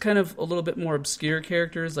there's kind of a little bit more obscure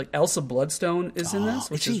characters. Like, Elsa Bloodstone is in this,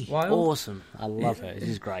 which is wild. Awesome. I love her.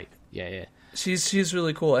 She's great. Yeah. She's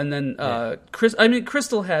really cool, and then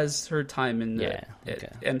Crystal has her time in the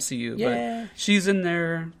MCU, but she's in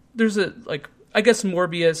there. There's I guess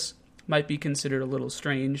Morbius might be considered a little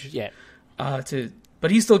strange, but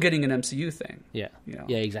he's still getting an MCU thing. Yeah,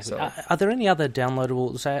 yeah, exactly. So. Are there any other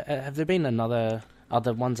downloadable? So have there been other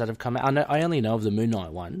ones that have come out? I only know of the Moon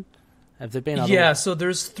Knight one. Have there been other? Yeah, so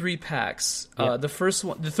there's 3 packs.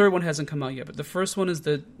 The third one hasn't come out yet, but the first one is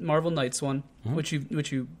the Marvel Knights one, which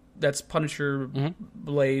you. That's Punisher,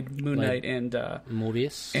 Blade, Moon Knight, and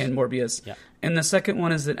Morbius. Yeah. And the second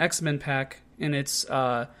one is an X-Men pack, and it's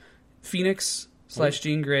Phoenix /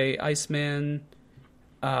 Jean Grey, Iceman,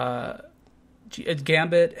 Gambit.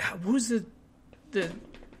 Who's the? I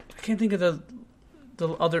can't think of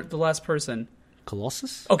the last person.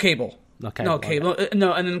 Colossus? Oh, Cable. Okay. No, Cable.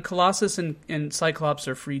 No, and then Colossus and Cyclops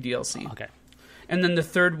are free DLC. Okay. And then the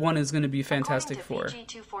third one is going to be Fantastic Four.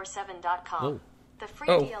 VG247.com. The free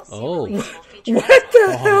DLC release will feature what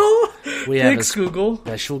the hell? We have Thanks, Google.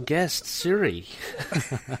 Special guest, Siri.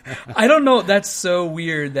 I don't know. That's so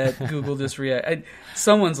weird that Google just react.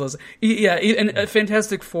 Someone's listening. Yeah, and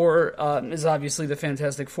Fantastic Four is obviously the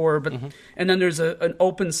Fantastic Four, but and then there's an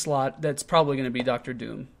open slot that's probably going to be Doctor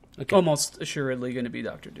Doom. Okay. Almost assuredly going to be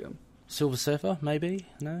Doctor Doom. Silver Surfer, maybe?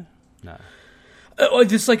 No.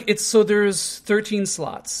 So there's 13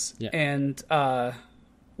 slots, and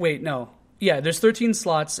wait, no. Yeah, there's 13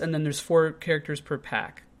 slots, and then there's 4 characters per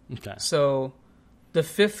pack. Okay. So the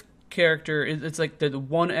 5th character, it's like the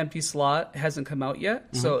one empty slot hasn't come out yet.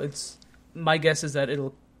 So it's my guess is that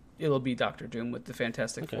it'll be Doctor Doom with the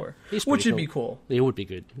Fantastic Four, which would be cool. It would be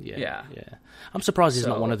good. Yeah. I'm surprised he's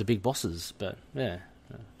not one of the big bosses, but yeah.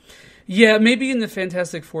 Yeah, maybe in the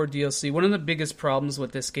Fantastic Four DLC. One of the biggest problems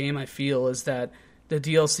with this game, I feel, is that the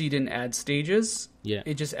DLC didn't add stages. Yeah.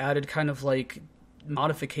 It just added kind of like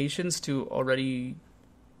modifications to already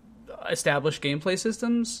established gameplay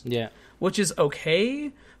systems. Yeah. Which is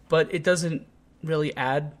okay, but it doesn't really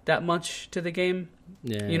add that much to the game.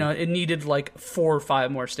 Yeah. It needed like 4 or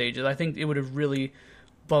 5 more stages. I think it would have really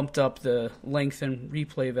bumped up the length and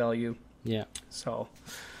replay value. Yeah. So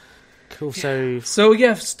cool.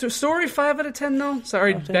 Yeah. Story 5 out of 10 though.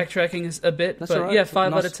 Sorry, backtracking is a bit, That's but right.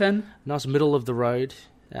 5 out of 10. Nice middle of the road.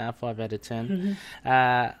 5 out of 10.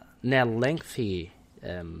 Now length here.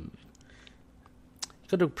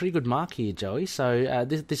 Got a pretty good mark here, Joey. So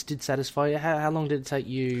this did satisfy you. How long did it take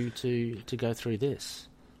you to go through this?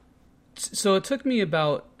 So it took me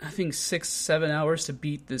about, I think, 6-7 hours to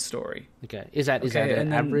beat this story. Okay. Is that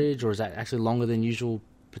an average, or is that actually longer than usual,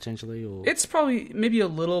 potentially? Or it's probably maybe a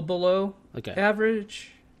little below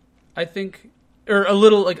average, I think. Or a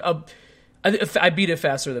little, like, I beat it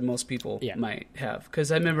faster than most people might have.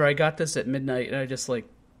 Because I remember I got this at midnight, and I just, like,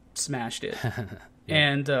 smashed it.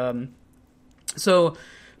 And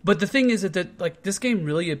but the thing is that like this game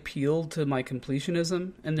really appealed to my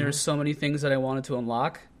completionism, and there's so many things that I wanted to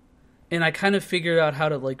unlock, and I kind of figured out how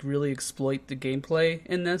to like really exploit the gameplay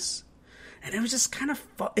in this, and it was just kind of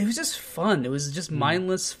fun. It was just fun. It was just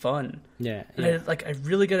mindless fun. And I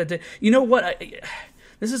really got to you know what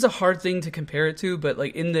this is a hard thing to compare it to, but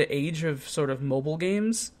like in the age of sort of mobile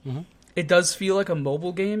games, it does feel like a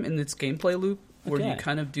mobile game in its gameplay loop. Where you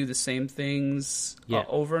kind of do the same things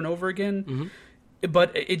over and over again.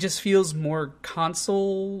 But it just feels more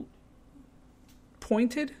console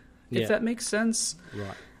pointed, if that makes sense.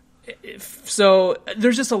 Right. So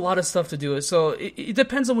there's just a lot of stuff to do. So it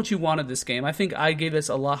depends on what you want of this game. I think I gave this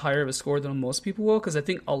a lot higher of a score than most people will, because I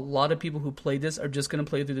think a lot of people who play this are just going to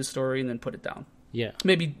play through the story and then put it down. Yeah.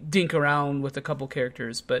 Maybe dink around with a couple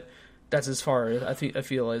characters, but that's as far I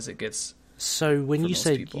feel as it gets. So when you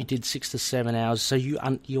said people. you did 6 to 7 hours, so you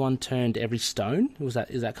unturned every stone? Is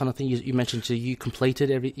that kind of thing you mentioned? So you completed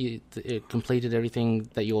everything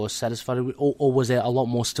that you're satisfied with, or was there a lot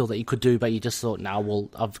more still that you could do, but you just thought, well,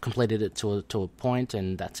 I've completed it to a point,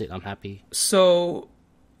 and that's it. I'm happy. So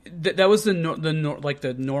that was the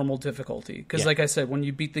normal difficulty, because like I said, when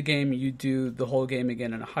you beat the game, you do the whole game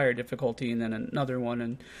again in a higher difficulty, and then another one.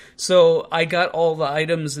 And so I got all the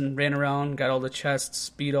items and ran around, got all the chests,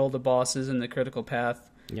 beat all the bosses in the critical path,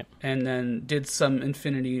 and then did some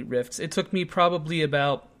Infinity Rifts. It took me probably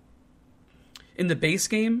about, in the base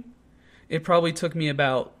game, it probably took me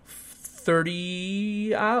about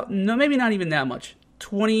 30 hours, no, maybe not even that much,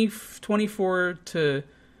 24 to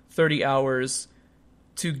 30 hours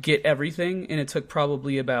to get everything, and it took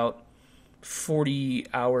probably about 40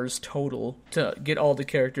 hours total to get all the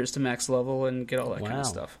characters to max level and get all that kind of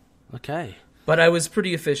stuff. Okay. But I was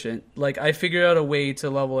pretty efficient. Like, I figured out a way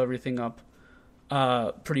to level everything up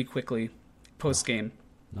pretty quickly post-game.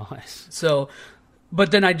 Nice. So,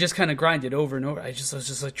 but then I just kind of grinded over and over. I was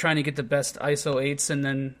just like trying to get the best ISO 8s, and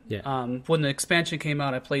then when the expansion came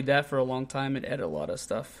out, I played that for a long time and added a lot of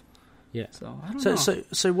stuff. Yeah. So I don't know.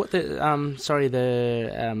 So what the so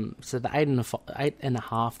the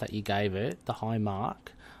 8.5 that you gave it, the high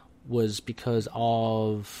mark, was because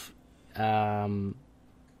of or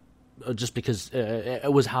just because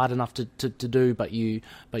it was hard enough to do, but you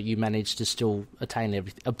managed to still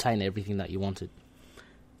obtain everything that you wanted.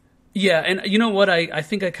 Yeah, and you know what? I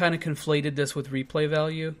think I kind of conflated this with replay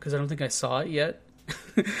value, because I don't think I saw it yet.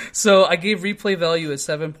 So I gave replay value a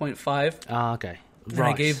 7.5. Ah, okay. And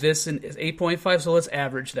Right. I gave this an 8.5, so let's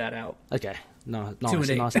average that out. Okay. No, To nice.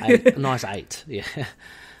 an Nice 8. eight. Nice 8. Yeah.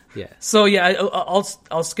 Yeah. So yeah,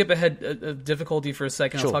 I'll skip ahead of difficulty for a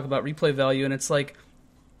second. Sure. I'll talk about replay value, and it's like,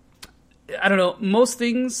 I don't know, most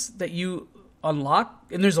things that you unlock,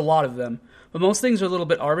 and there's a lot of them, but most things are a little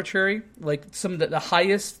bit arbitrary. Like some of the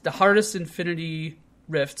hardest Infinity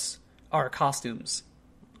Rifts are costumes,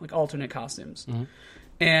 like alternate costumes,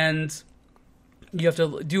 and you have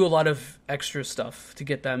to do a lot of extra stuff to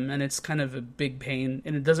get them, and it's kind of a big pain,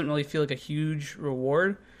 and it doesn't really feel like a huge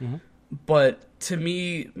reward. But to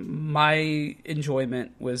me, my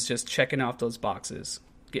enjoyment was just checking off those boxes,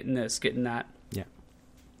 getting this, getting that. Yeah.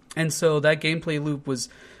 And so that gameplay loop was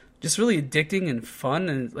just really addicting and fun,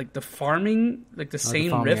 and like the farming, like the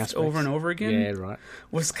same rift aspects. over and over again, Yeah, right.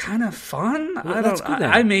 was kind of fun. Well, that's good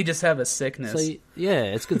then. I may just have a sickness. So yeah,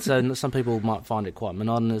 it's good. So some people might find it quite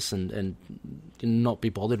monotonous and not be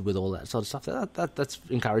bothered with all that sort of stuff. That's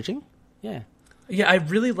encouraging. Yeah. Yeah, I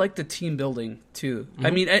really like the team building too.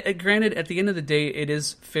 I mean, granted, at the end of the day, it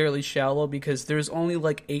is fairly shallow because there's only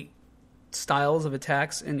like 8 styles of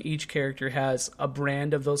attacks, and each character has a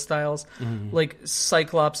brand of those styles. Like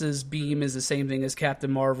Cyclops' beam is the same thing as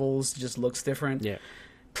Captain Marvel's, just looks different. Yeah.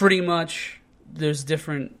 Pretty much, there's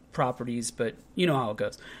different properties, but you know how it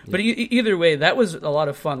goes. But either way, that was a lot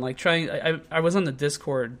of fun. Like I was on the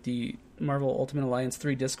Discord, the Marvel Ultimate Alliance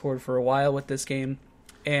 3 Discord, for a while with this game,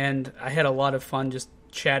 and I had a lot of fun just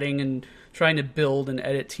chatting and trying to build and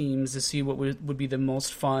edit teams to see what would be the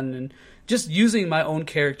most fun, and just using my own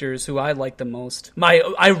characters who I like the most.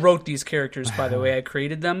 I wrote these characters, by the way. I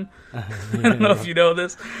created them. I don't know if you know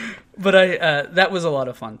this, but that was a lot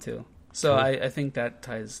of fun too. So cool. I think that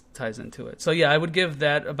ties into it. So yeah, I would give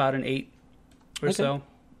that about an 8 or so.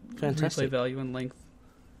 Fantastic. Replay value and length.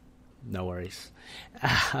 No worries.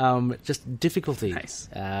 Just difficulty. Nice.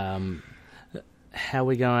 How are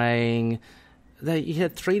we going? You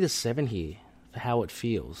had 3 to 7 here for how it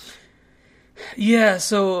feels. Yeah,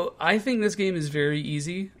 so I think this game is very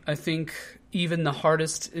easy. I think even the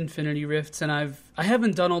hardest Infinity Rifts, and I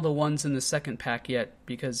haven't done all the ones in the second pack yet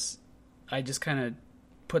because I just kind of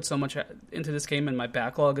put so much into this game and my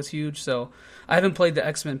backlog is huge, so I haven't played the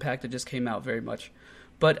X-Men pack that just came out very much.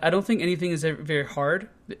 But I don't think anything is very hard.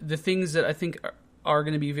 The things that I think are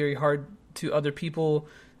going to be very hard to other people,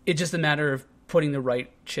 it's just a matter of putting the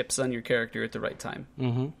right chips on your character at the right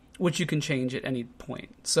time, which you can change at any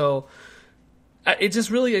point. So it's just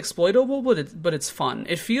really exploitable, but it's fun.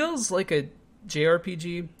 It feels like a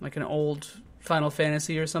JRPG, like an old Final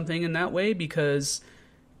Fantasy or something in that way, because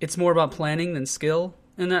it's more about planning than skill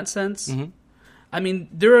in that sense. I mean,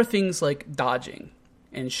 there are things like dodging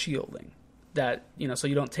and shielding that, so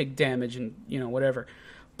you don't take damage and, whatever.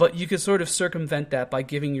 But you could sort of circumvent that by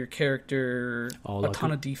giving your character a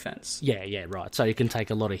ton of defense. Yeah, right. So you can take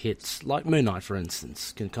a lot of hits, like Moon Knight, for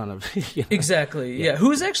instance, can kind of... Exactly, yeah.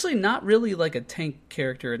 Who's actually not really like a tank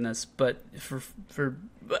character in this, but for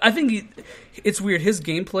I think it's weird. His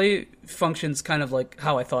gameplay functions kind of like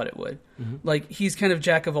how I thought it would. Mm-hmm. Like, he's kind of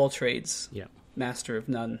jack of all trades, master of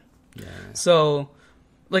none. Yeah. So,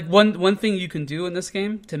 like, one thing you can do in this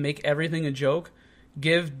game to make everything a joke...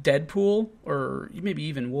 Give Deadpool or maybe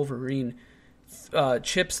even Wolverine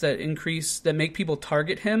chips that make people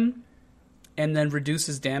target him, and then reduce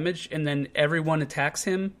his damage, and then everyone attacks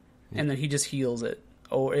him, and then he just heals it.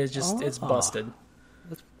 Or it's busted.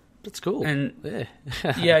 That's cool. And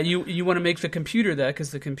you want to make the computer that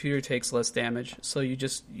because the computer takes less damage. So you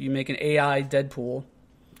make an AI Deadpool,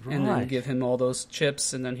 and then give him all those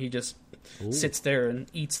chips, and then he just sits there and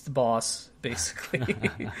eats the boss basically.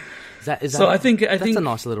 I think that's a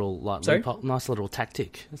nice little nice little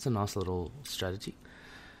tactic. That's a nice little strategy.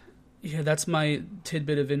 Yeah, that's my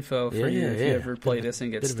tidbit of info for you if you ever play this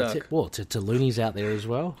and get stuck. To loonies out there as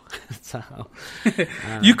well.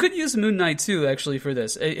 You could use Moon Knight too, actually, for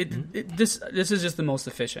this. This is just the most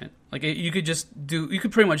efficient. Like you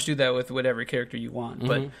could pretty much do that with whatever character you want,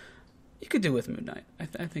 but you could do it with Moon Knight.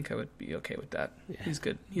 I think I would be okay with that. Yeah. He's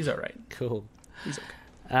good. He's all right. Cool. He's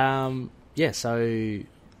okay.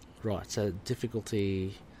 So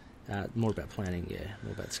difficulty, more about planning,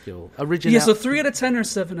 more about skill. So 3 out of 10 or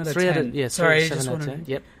 7 out of 10? Sorry, 7 out of 10.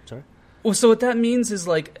 Yep, sorry. Well, so what that means is,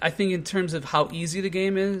 like, I think in terms of how easy the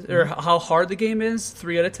game is, or how hard the game is,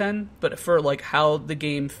 3 out of 10. But for, like, how the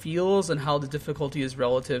game feels and how the difficulty is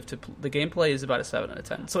relative to the gameplay is about a 7 out of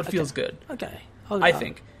 10. So it feels good. Okay. I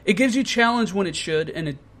think. It gives you challenge when it should,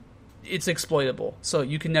 and it's exploitable. So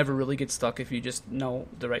you can never really get stuck if you just know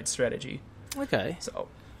the right strategy. Okay. So...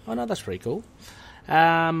 Oh, no, that's pretty cool.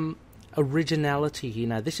 Originality,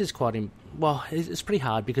 this is quite... it's pretty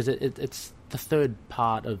hard because it's the third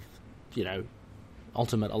part of,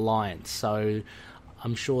 Ultimate Alliance, so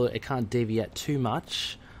I'm sure it can't deviate too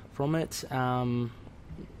much from it. What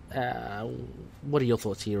are your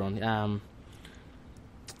thoughts here on...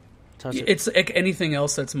 It's like anything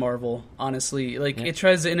else that's Marvel, honestly. Like, it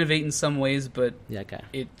tries to innovate in some ways, but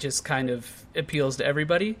it just kind of appeals to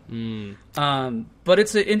everybody. But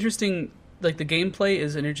it's an interesting... Like, the gameplay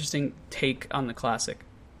is an interesting take on the classic.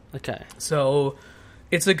 Okay. So,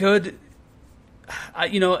 it's a good...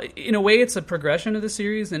 in a way, it's a progression of the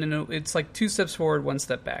series, and it's like 2 steps forward, 1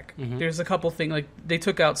 step back. Mm-hmm. There's a couple things... Like, they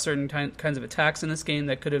took out certain kinds of attacks in this game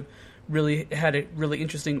that could have really had a really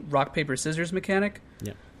interesting rock, paper, scissors mechanic.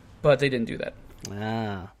 Yeah. But they didn't do that.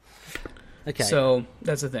 Okay. So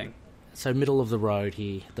that's the thing. So middle of the road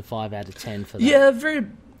here, the 5 out of 10 for that.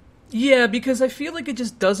 Yeah, because I feel like it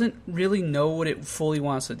just doesn't really know what it fully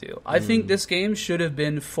wants to do. I think this game should have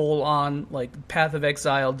been full on like Path of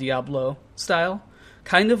Exile Diablo style,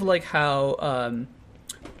 kind of like how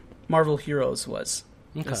Marvel Heroes was.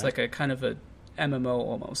 Okay. It's like a kind of a MMO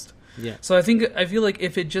almost. Yeah. So I feel like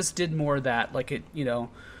if it just did more of that, like it,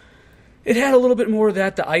 it had a little bit more of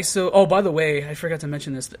that. The ISO... Oh, by the way, I forgot to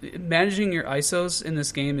mention this. Managing your ISOs in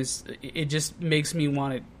this game it just makes me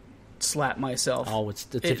want to slap myself. Oh, it's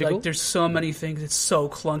typical? Like, there's so many things. It's so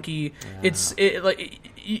clunky. Yeah.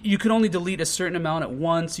 You can only delete a certain amount at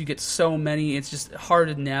once. You get so many. It's just hard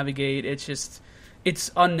to navigate.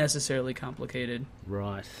 It's unnecessarily complicated.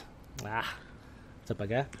 Right. What's up,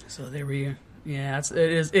 bugger? So there we go. Yeah,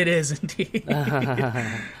 it is indeed.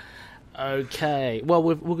 Okay, well,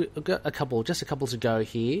 we've got a couple to go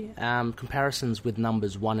here. Comparisons with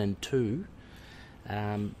numbers 1 and 2.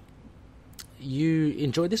 You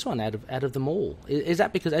enjoyed this one out of them all. Is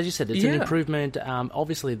that because, as you said, it's an improvement?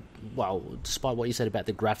 Obviously, well, despite what you said about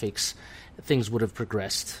the graphics, things would have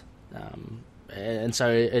progressed. And so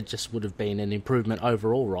it just would have been an improvement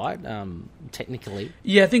overall, right? Technically.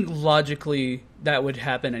 Yeah, I think logically that would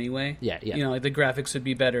happen anyway. Yeah. Like the graphics would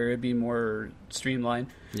be better. It'd be more streamlined.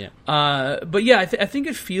 Yeah. But yeah, I think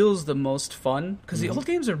it feels the most fun because the old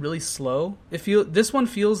games are really slow. This one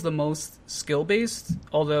feels the most skill-based,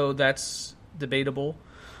 although that's debatable.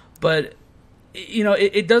 But,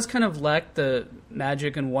 it does kind of lack the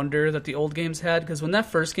magic and wonder that the old games had because when that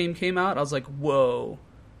first game came out, I was like, whoa,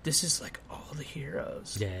 this is like all the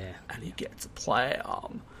heroes. Yeah. And you get to play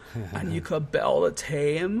them. And you could build a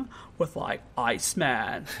team with, like,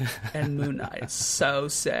 Iceman and Moon Knight. It's so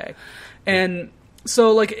sick. And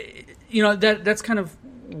so, like, that's kind of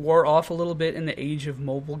wore off a little bit in the age of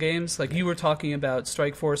mobile games. Like, you were talking about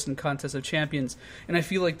Strike Force and Contest of Champions, and I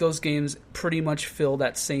feel like those games pretty much fill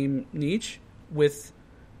that same niche with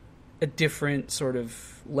a different sort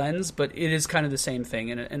of lens, but it is kind of the same thing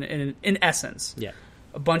in essence. Yeah.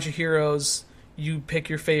 a bunch of heroes, you pick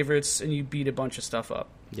your favorites, and you beat a bunch of stuff up.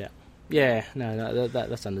 Yeah. Yeah, no,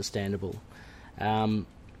 that's understandable.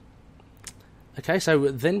 Okay, so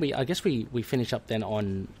then I guess we finish up then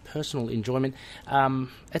on personal enjoyment.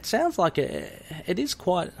 It sounds like it is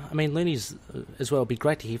quite... I mean, Looney's as well, it'd be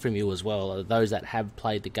great to hear from you as well, those that have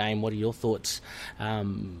played the game. What are your thoughts?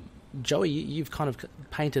 Joey, you've kind of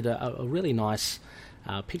painted a really nice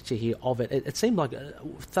picture here of it. It seemed like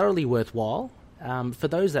thoroughly worthwhile. For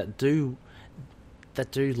those that do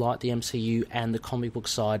like the MCU and the comic book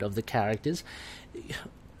side of the characters,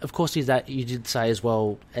 of course, is that you did say as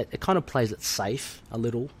well, it kind of plays it safe a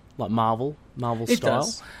little, like Marvel it style.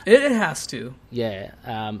 Does. It has to. Yeah,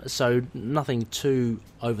 so nothing too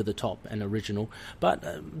over the top and original,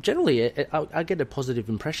 but generally I get a positive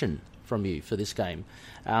impression from you for this game.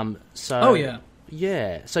 Oh yeah.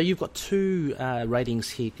 Yeah, so you've got 2 ratings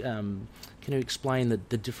here. Can you explain the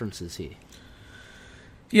differences here?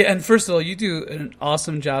 Yeah, and first of all, you do an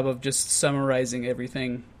awesome job of just summarizing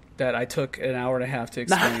everything that I took an hour and a half to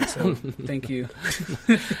explain, so thank you.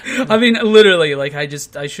 I mean, literally, like, I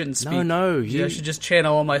shouldn't speak. No. I should just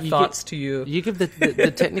channel all my thoughts to you. You give the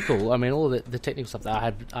technical, I mean, all the technical stuff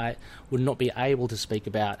that I would not be able to speak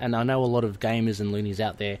about, and I know a lot of gamers and loonies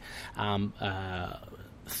out there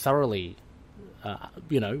thoroughly...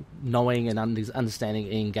 knowing and understanding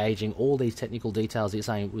and engaging all these technical details that you're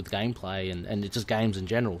saying with gameplay and just games in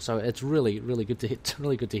general. So it's really, really good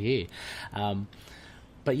to hear.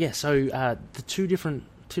 But yeah, so the two different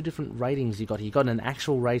ratings you got here. You got an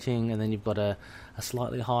actual rating, and then you've got a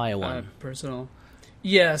slightly higher one. Personal.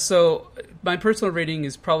 Yeah, so my personal rating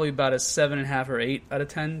is probably about a 7.5 or 8 out of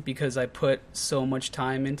 10 because I put so much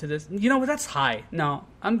time into this. You know what? That's high. No,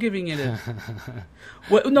 I'm giving it a...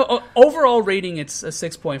 overall rating, it's a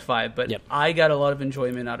 6.5, but yep. I got a lot of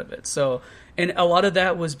enjoyment out of it. So, and a lot of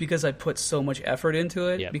that was because I put so much effort into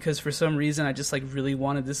it, yep. because for some reason I just really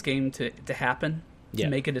wanted this game to happen, to yep.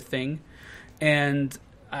 make it a thing. And...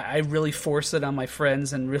 I really forced it on my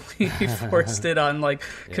friends and really forced it on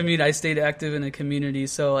community. I stayed active in the community,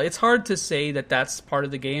 so it's hard to say that that's part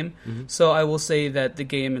of the game. Mm-hmm. So I will say that the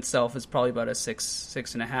game itself is probably about a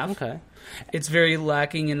 6.5. Okay, it's very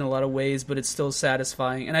lacking in a lot of ways, but it's still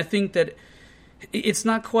satisfying. And I think that it's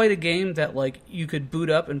not quite a game that you could boot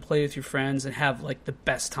up and play with your friends and have the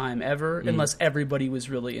best time ever, unless everybody was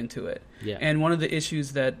really into it. Yeah. And one of the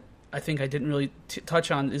issues that I think I didn't really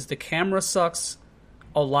touch on is the camera sucks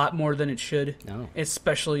a lot more than it should,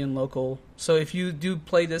 especially in local. So if you do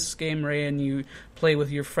play this game, Ray, and you play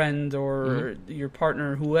with your friend or your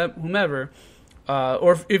partner, whomever,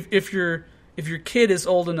 or if your kid is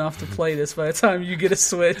old enough to play this by the time you get a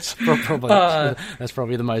Switch, that's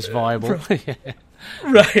probably the most viable. Yeah.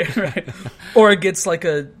 Right. Or it gets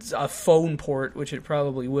a phone port, which it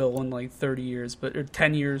probably will in 30 years, or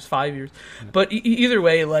 10 years, 5 years. Yeah. But either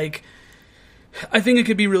way, I think it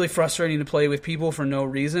could be really frustrating to play with people for no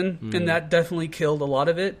reason, and that definitely killed a lot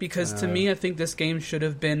of it, because to me, I think this game should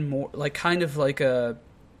have been more kind of like a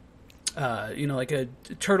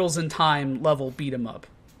Turtles in Time level beat 'em up,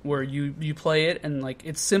 where you play it and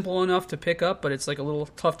it's simple enough to pick up, but it's a little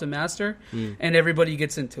tough to master, and everybody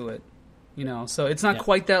gets into it, so it's not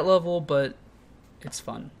quite that level, but it's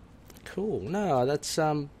fun. Cool. No, that's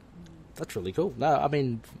really cool. No, I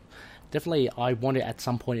mean, definitely, I want to, at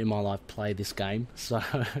some point in my life, play this game. So,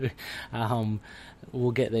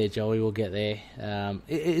 we'll get there, Joey. We'll get there.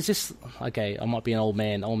 It's just okay. I might be an old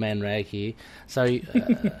man rag here. So,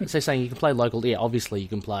 so saying you can play local. Yeah, obviously you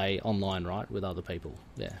can play online, right, with other people.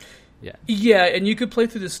 Yeah, and you could play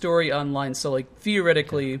through the story online. So,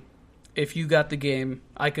 theoretically, if you got the game,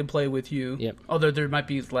 I could play with you. Yep. Although there might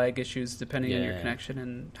be lag issues depending on your connection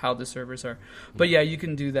and how the servers are. But yeah, you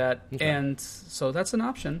can do that, and so that's an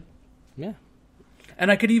option. Yeah.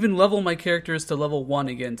 And I could even level my characters to level 1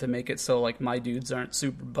 again to make it so my dudes aren't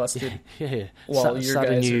super busted. Yeah. While your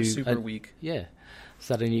guys are super weak. Yeah.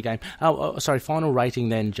 Start a new game. Oh, sorry, final rating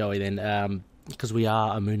then, Joey, then, because we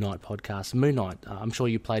are a Moon Knight podcast. Moon Knight, I'm sure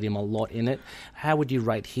you played him a lot in it. How would you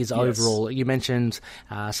rate his overall? You mentioned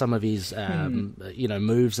some of his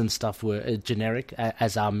moves and stuff were generic,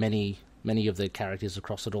 as are many of the characters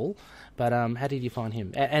across it all. But how did you find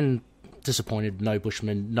him? And disappointed, no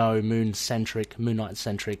Bushman, no Moon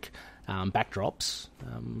Knight-centric backdrops.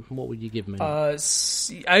 What would you give Moon? I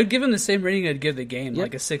would give him the same rating I'd give the game, a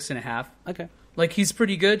 6.5. Okay. He's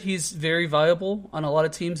pretty good. He's very viable on a lot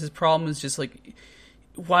of teams. His problem is just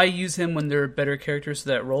why use him when there are better characters for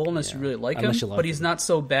that role unless you really like him? But he's not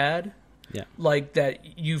so bad. Yeah.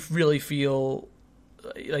 That you really feel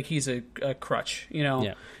like he's a crutch,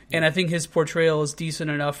 Yeah. And I think his portrayal is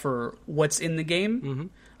decent enough for what's in the game. Mm-hmm.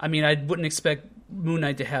 I mean, I wouldn't expect Moon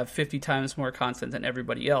Knight to have 50 times more content than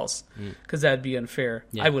everybody else, because that'd be unfair.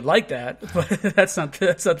 Yeah. I would like that, but that's not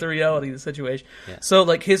the reality of the situation. Yeah. So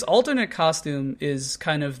like his alternate costume is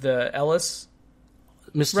kind of the Ellis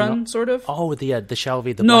Mr. run, sort of. Oh, the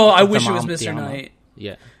Shelby. No, I wish it was Mr. Knight.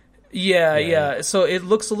 Yeah. Yeah. So it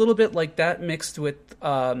looks a little bit like that mixed with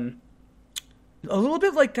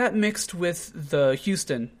the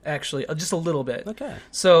Houston, actually, just a little bit. Okay.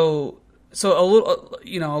 So a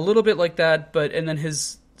little bit like that, and then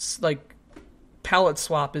his like palette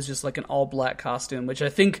swap is just like an all black costume, which I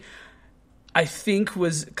think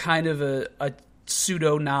was kind of a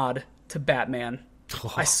pseudo nod to Batman.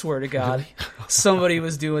 Oh, I swear to God, really? Somebody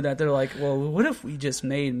was doing that. They're like, well, what if we just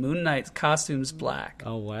made Moon Knight's costumes black?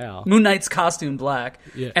 Oh, wow. Moon Knight's costume black.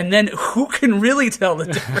 Yeah. And then who can really tell the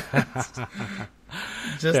difference?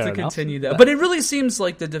 Just Fair to continue enough. That. But it really seems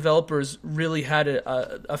like the developers really had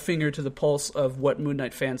a finger to the pulse of what Moon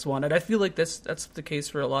Knight fans wanted. I feel like that's the case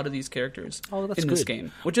for a lot of these characters this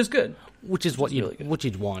game, which is good. Which is what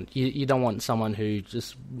you'd want. You don't want someone who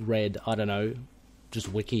just read, I don't know, just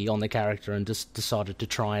wiki on the character and just decided to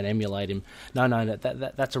try and emulate him. No,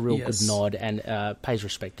 that's a real good nod and pays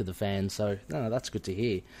respect to the fans. So no, that's good to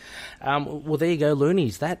hear. Well, there you go,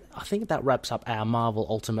 Loonies. I think that wraps up our Marvel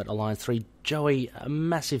Ultimate Alliance 3. Joey, a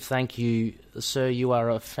massive thank you, sir. You are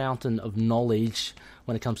a fountain of knowledge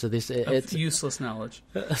when it comes to this. It's useless knowledge.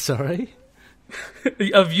 Sorry.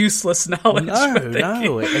 Of useless knowledge.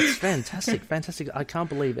 No, it's fantastic. I can't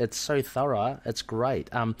believe it's so thorough. It's great.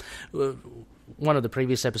 One of the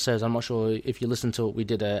previous episodes, I'm not sure if you listened to it, we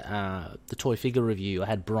did the toy figure review. I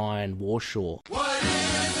had Brian Warshaw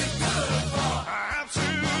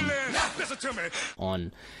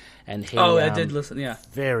on, and he, I did listen. Yeah,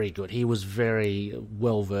 very good. He was very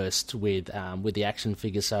well versed with the action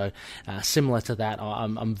figure. So similar to that,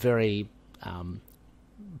 I'm very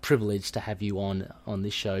privileged to have you on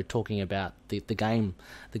this show talking about the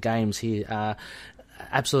games here.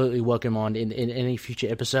 Absolutely welcome on in any future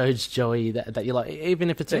episodes, Joey. That you like, even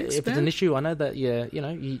if it's if it's an issue. I know that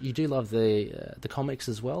you do love the comics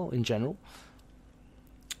as well in general.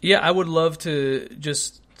 Yeah, I would love to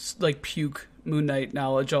just like puke Moon Knight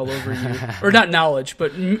knowledge all over you, or not knowledge,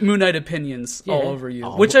 but Moon Knight opinions all over you,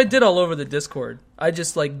 which I did all over the Discord. I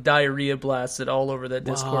just like diarrhea blasted all over that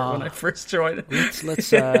Discord when I first joined.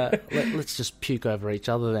 Let's just puke over each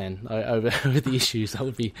other then over the issues.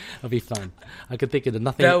 That'll be fun. I could think of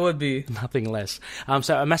nothing. That would be nothing less.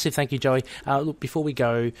 So a massive thank you, Joey. Look, before we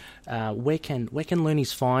go, where can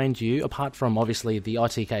Loonies find you apart from obviously the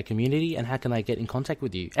ITK community, and how can they get in contact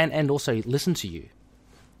with you and also listen to you?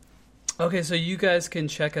 Okay, so you guys can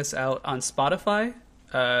check us out on Spotify,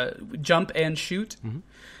 Jump and Shoot,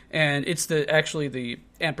 and it's actually the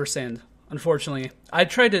ampersand, unfortunately. I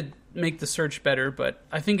tried to make the search better, but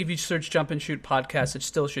I think if you search Jump and Shoot podcast, it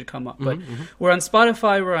still should come up. But we're on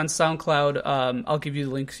Spotify, we're on SoundCloud. I'll give you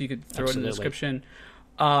the link so you could throw it in the description.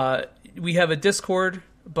 We have a Discord,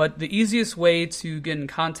 but the easiest way to get in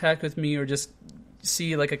contact with me or just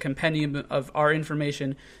see like a compendium of our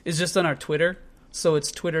information is just on our Twitter. So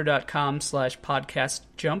it's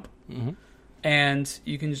twitter.com/podcastjump. And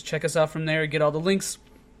you can just check us out from there, get all the links.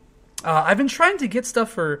 I've been trying to get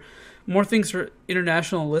stuff for more things for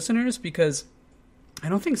international listeners because I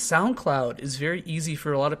don't think SoundCloud is very easy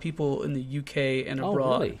for a lot of people in the UK and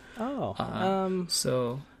abroad. Oh, really?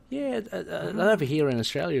 So... Yeah, over here in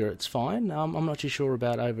Australia it's fine. I'm not too sure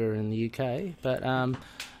about over in the UK. But,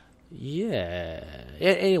 yeah.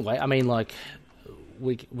 Anyway, I mean, like...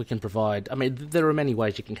 We can provide. I mean, there are many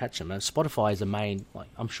ways you can catch them. Spotify is a main. Like,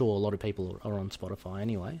 I'm sure a lot of people are on Spotify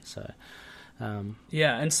anyway. So,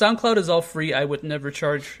 yeah, and SoundCloud is all free. I would never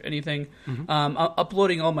charge anything. I'm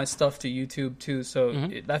uploading all my stuff to YouTube too. So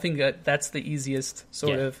I think that's the easiest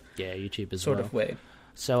YouTube as sort of way.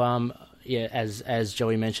 So as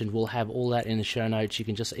Joey mentioned, we'll have all that in the show notes. You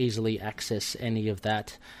can just easily access any of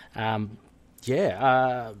that. So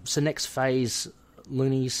next phase,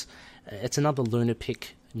 Loonies. It's another Lunar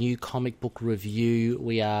Pick new comic book review.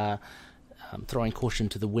 We are throwing caution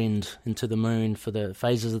to the wind and to the moon for the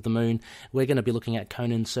phases of the moon. We're going to be looking at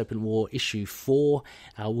Conan Serpent War issue 4.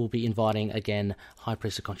 We'll be inviting again High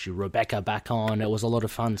Priestess Khonshu Rebecca back on. It was a lot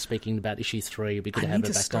of fun speaking about issue 3. It'd be good to have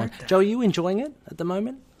her back on. Joe, are you enjoying it at the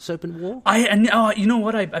moment? Serpent War? You know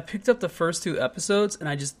what? I picked up the first 2 episodes and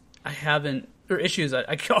I haven't. Or issues. I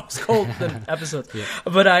always call them episodes.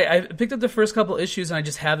 But I picked up the first couple issues and I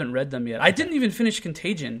just haven't read them yet. I didn't even finish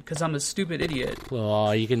Contagion because I'm a stupid idiot.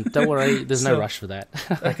 Oh, you can. Don't worry. There's no rush for that.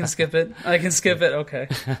 I can skip it. Okay.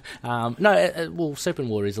 Well, Serpent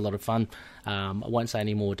War is a lot of fun. I won't say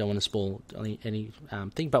any more. Don't want to spoil any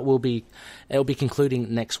thing, but it'll be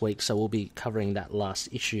concluding next week, so we'll be covering that last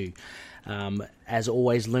issue. As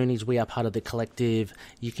always, Loonies, we are part of The Collective.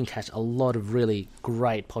 You can catch a lot of really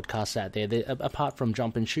great podcasts out there, apart from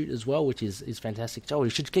Jump and Shoot as well, which is fantastic. Joe, we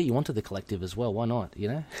should get you onto The Collective as well. Why not, you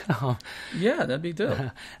know? Yeah, that'd be dope.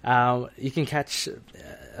 You can catch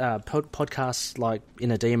podcasts like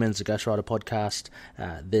Inner Demons, the Ghost Rider podcast.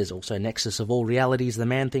 There's also Nexus of All Realities, the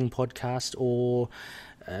Man Thing podcast, or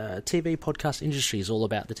TV podcast industry is all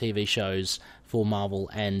about the TV shows for Marvel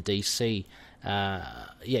and DC.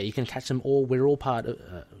 You can catch them all. We're all part of...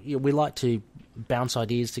 we like to bounce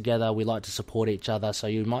ideas together. We like to support each other. So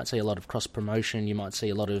you might see a lot of cross-promotion. You might see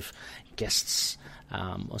a lot of guests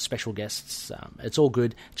or special guests. It's all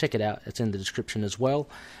good. Check it out. It's in the description as well.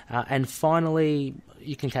 And finally,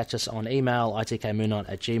 you can catch us on email,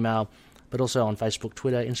 itkmoonnight@gmail.com, but also on Facebook,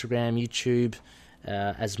 Twitter, Instagram, YouTube.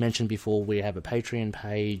 As mentioned before, we have a Patreon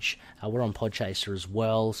page. We're on Podchaser as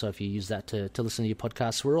well, so if you use that to listen to your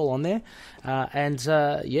podcasts, we're all on there.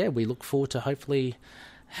 We look forward to hopefully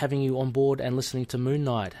having you on board and listening to Moon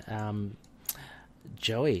Knight.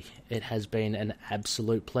 Joey, it has been an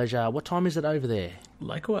absolute pleasure. What time is it over there?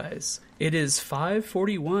 Likewise. It is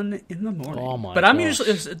 5:41 in the morning. Oh my! But I'm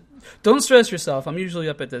usually... Don't stress yourself. I'm usually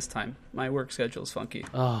up at this time. My work schedule is funky.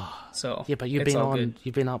 Oh, so yeah, but you've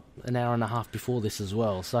been up an hour and a half before this as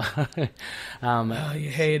well. So,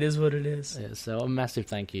 hey, it is what it is. Yeah, so a massive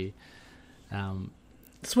thank you.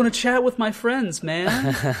 Just want to chat with my friends,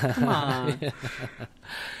 man. Come on.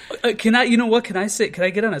 Can I? You know what? Can I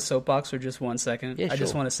get on a soapbox for just 1 second? Yeah, sure. I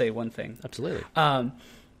just want to say one thing. Absolutely.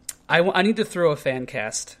 I need to throw a fan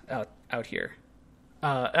cast out here.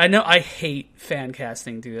 I know I hate fan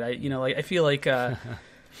casting, dude. I feel like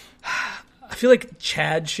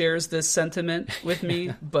Chad shares this sentiment with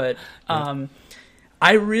me, but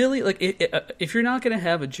I really like if you're not going to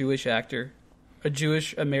have a Jewish actor, a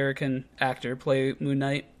Jewish American actor play Moon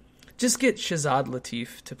Knight, just get Shazad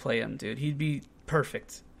Latif to play him, dude. He'd be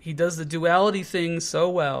perfect. He does the duality thing so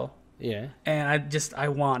well. Yeah. And I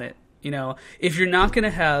want it. You know, if you're not going to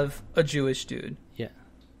have a Jewish dude,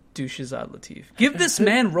 do Shazad Latif. Give this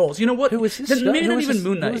man roles. You know what? Who is this guy? Maybe not even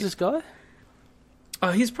Moon Knight. Who is this guy?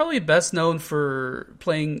 He's probably best known for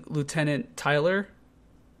playing Lieutenant Tyler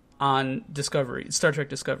on Star Trek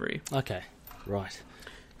Discovery. Okay, right.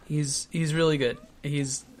 He's really good.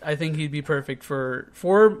 I think he'd be perfect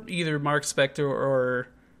for either Mark Spector or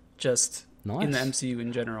just in the MCU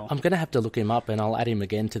in general. I'm going to have to look him up, and I'll add him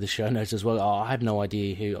again to the show notes as well. I have no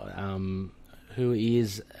idea who he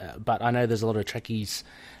is, but I know there's a lot of Trekkies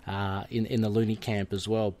in the Looney camp as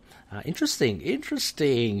well.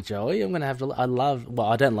 Interesting, Joey. I'm going to have to... I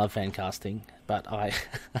don't love fan casting, but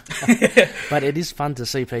but it is fun to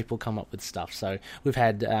see people come up with stuff. So we've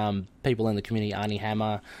had people in the community, Arnie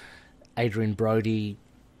Hammer, Adrian Brody,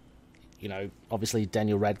 obviously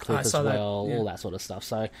Daniel Radcliffe as well, all that sort of stuff.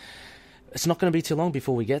 So it's not going to be too long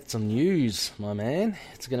before we get some news, my man.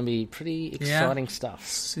 It's going to be pretty exciting stuff.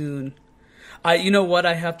 Soon. You know what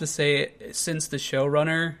I have to say, since the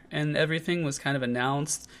showrunner and everything was kind of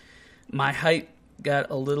announced, my hype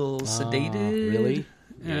got a little sedated. Really?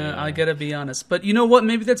 I gotta be honest. But you know what?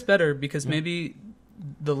 Maybe that's better, because maybe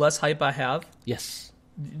the less hype I have,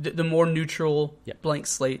 the more neutral, blank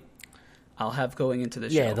slate I'll have going into the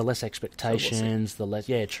show. Yeah, the less expectations, the less...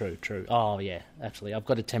 Yeah, true. Oh, yeah, absolutely. I've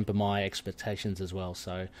got to temper my expectations as well,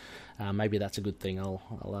 so maybe that's a good thing.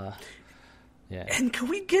 I'll yeah. And can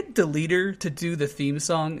we get Deleter to do the theme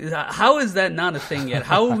song? How is that not a thing yet?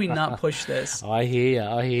 How will we not push this? I hear.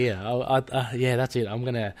 Yeah, that's it. I'm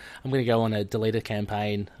gonna go on a Deleter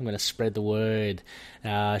campaign. I'm gonna spread the word.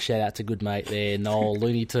 Shout out to good mate there, Noel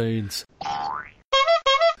Looney Tunes.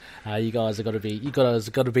 You guys have got to be. You guys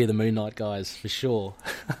got to be the Moon Knight guys for sure.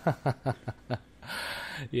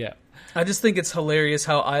 Yeah. I just think it's hilarious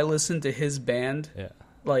how I listened to his band,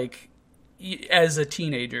 like as a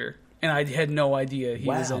teenager. And I had no idea he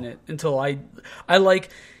was in it until I like.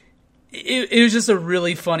 It was just a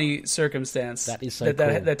really funny circumstance. That is so cool.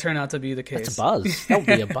 That turned out to be the case. That's a buzz. That would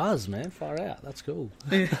be a buzz, man. Far out. That's cool.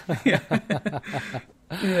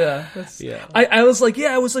 I was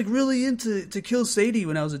like really into Kill Sadie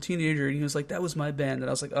when I was a teenager, and he was like, "That was my band," and I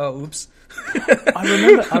was like, "Oh, oops."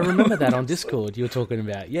 I remember that on Discord you were talking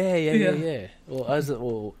about. Yeah.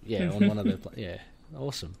 On one of the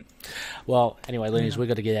Awesome. Well, anyway, Loonies, we've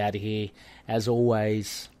got to get out of here. As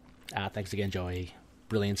always, thanks again, Joey.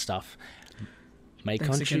 Brilliant stuff. May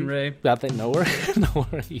Conchu, Ray. No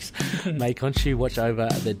worries. May Conchu watch over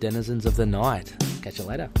the denizens of the night. Catch you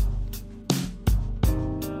later.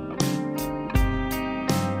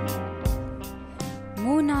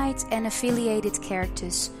 Moon Knight copyright and affiliated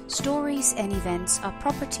characters, stories and events are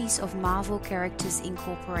properties of Marvel Characters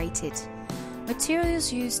Incorporated.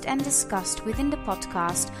 Materials used and discussed within the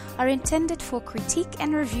podcast are intended for critique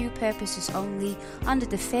and review purposes only under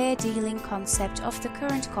the fair dealing concept of the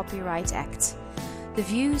current Copyright Act. The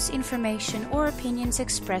views, information, or opinions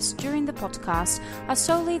expressed during the podcast are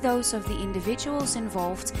solely those of the individuals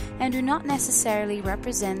involved and do not necessarily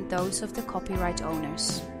represent those of the copyright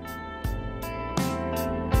owners.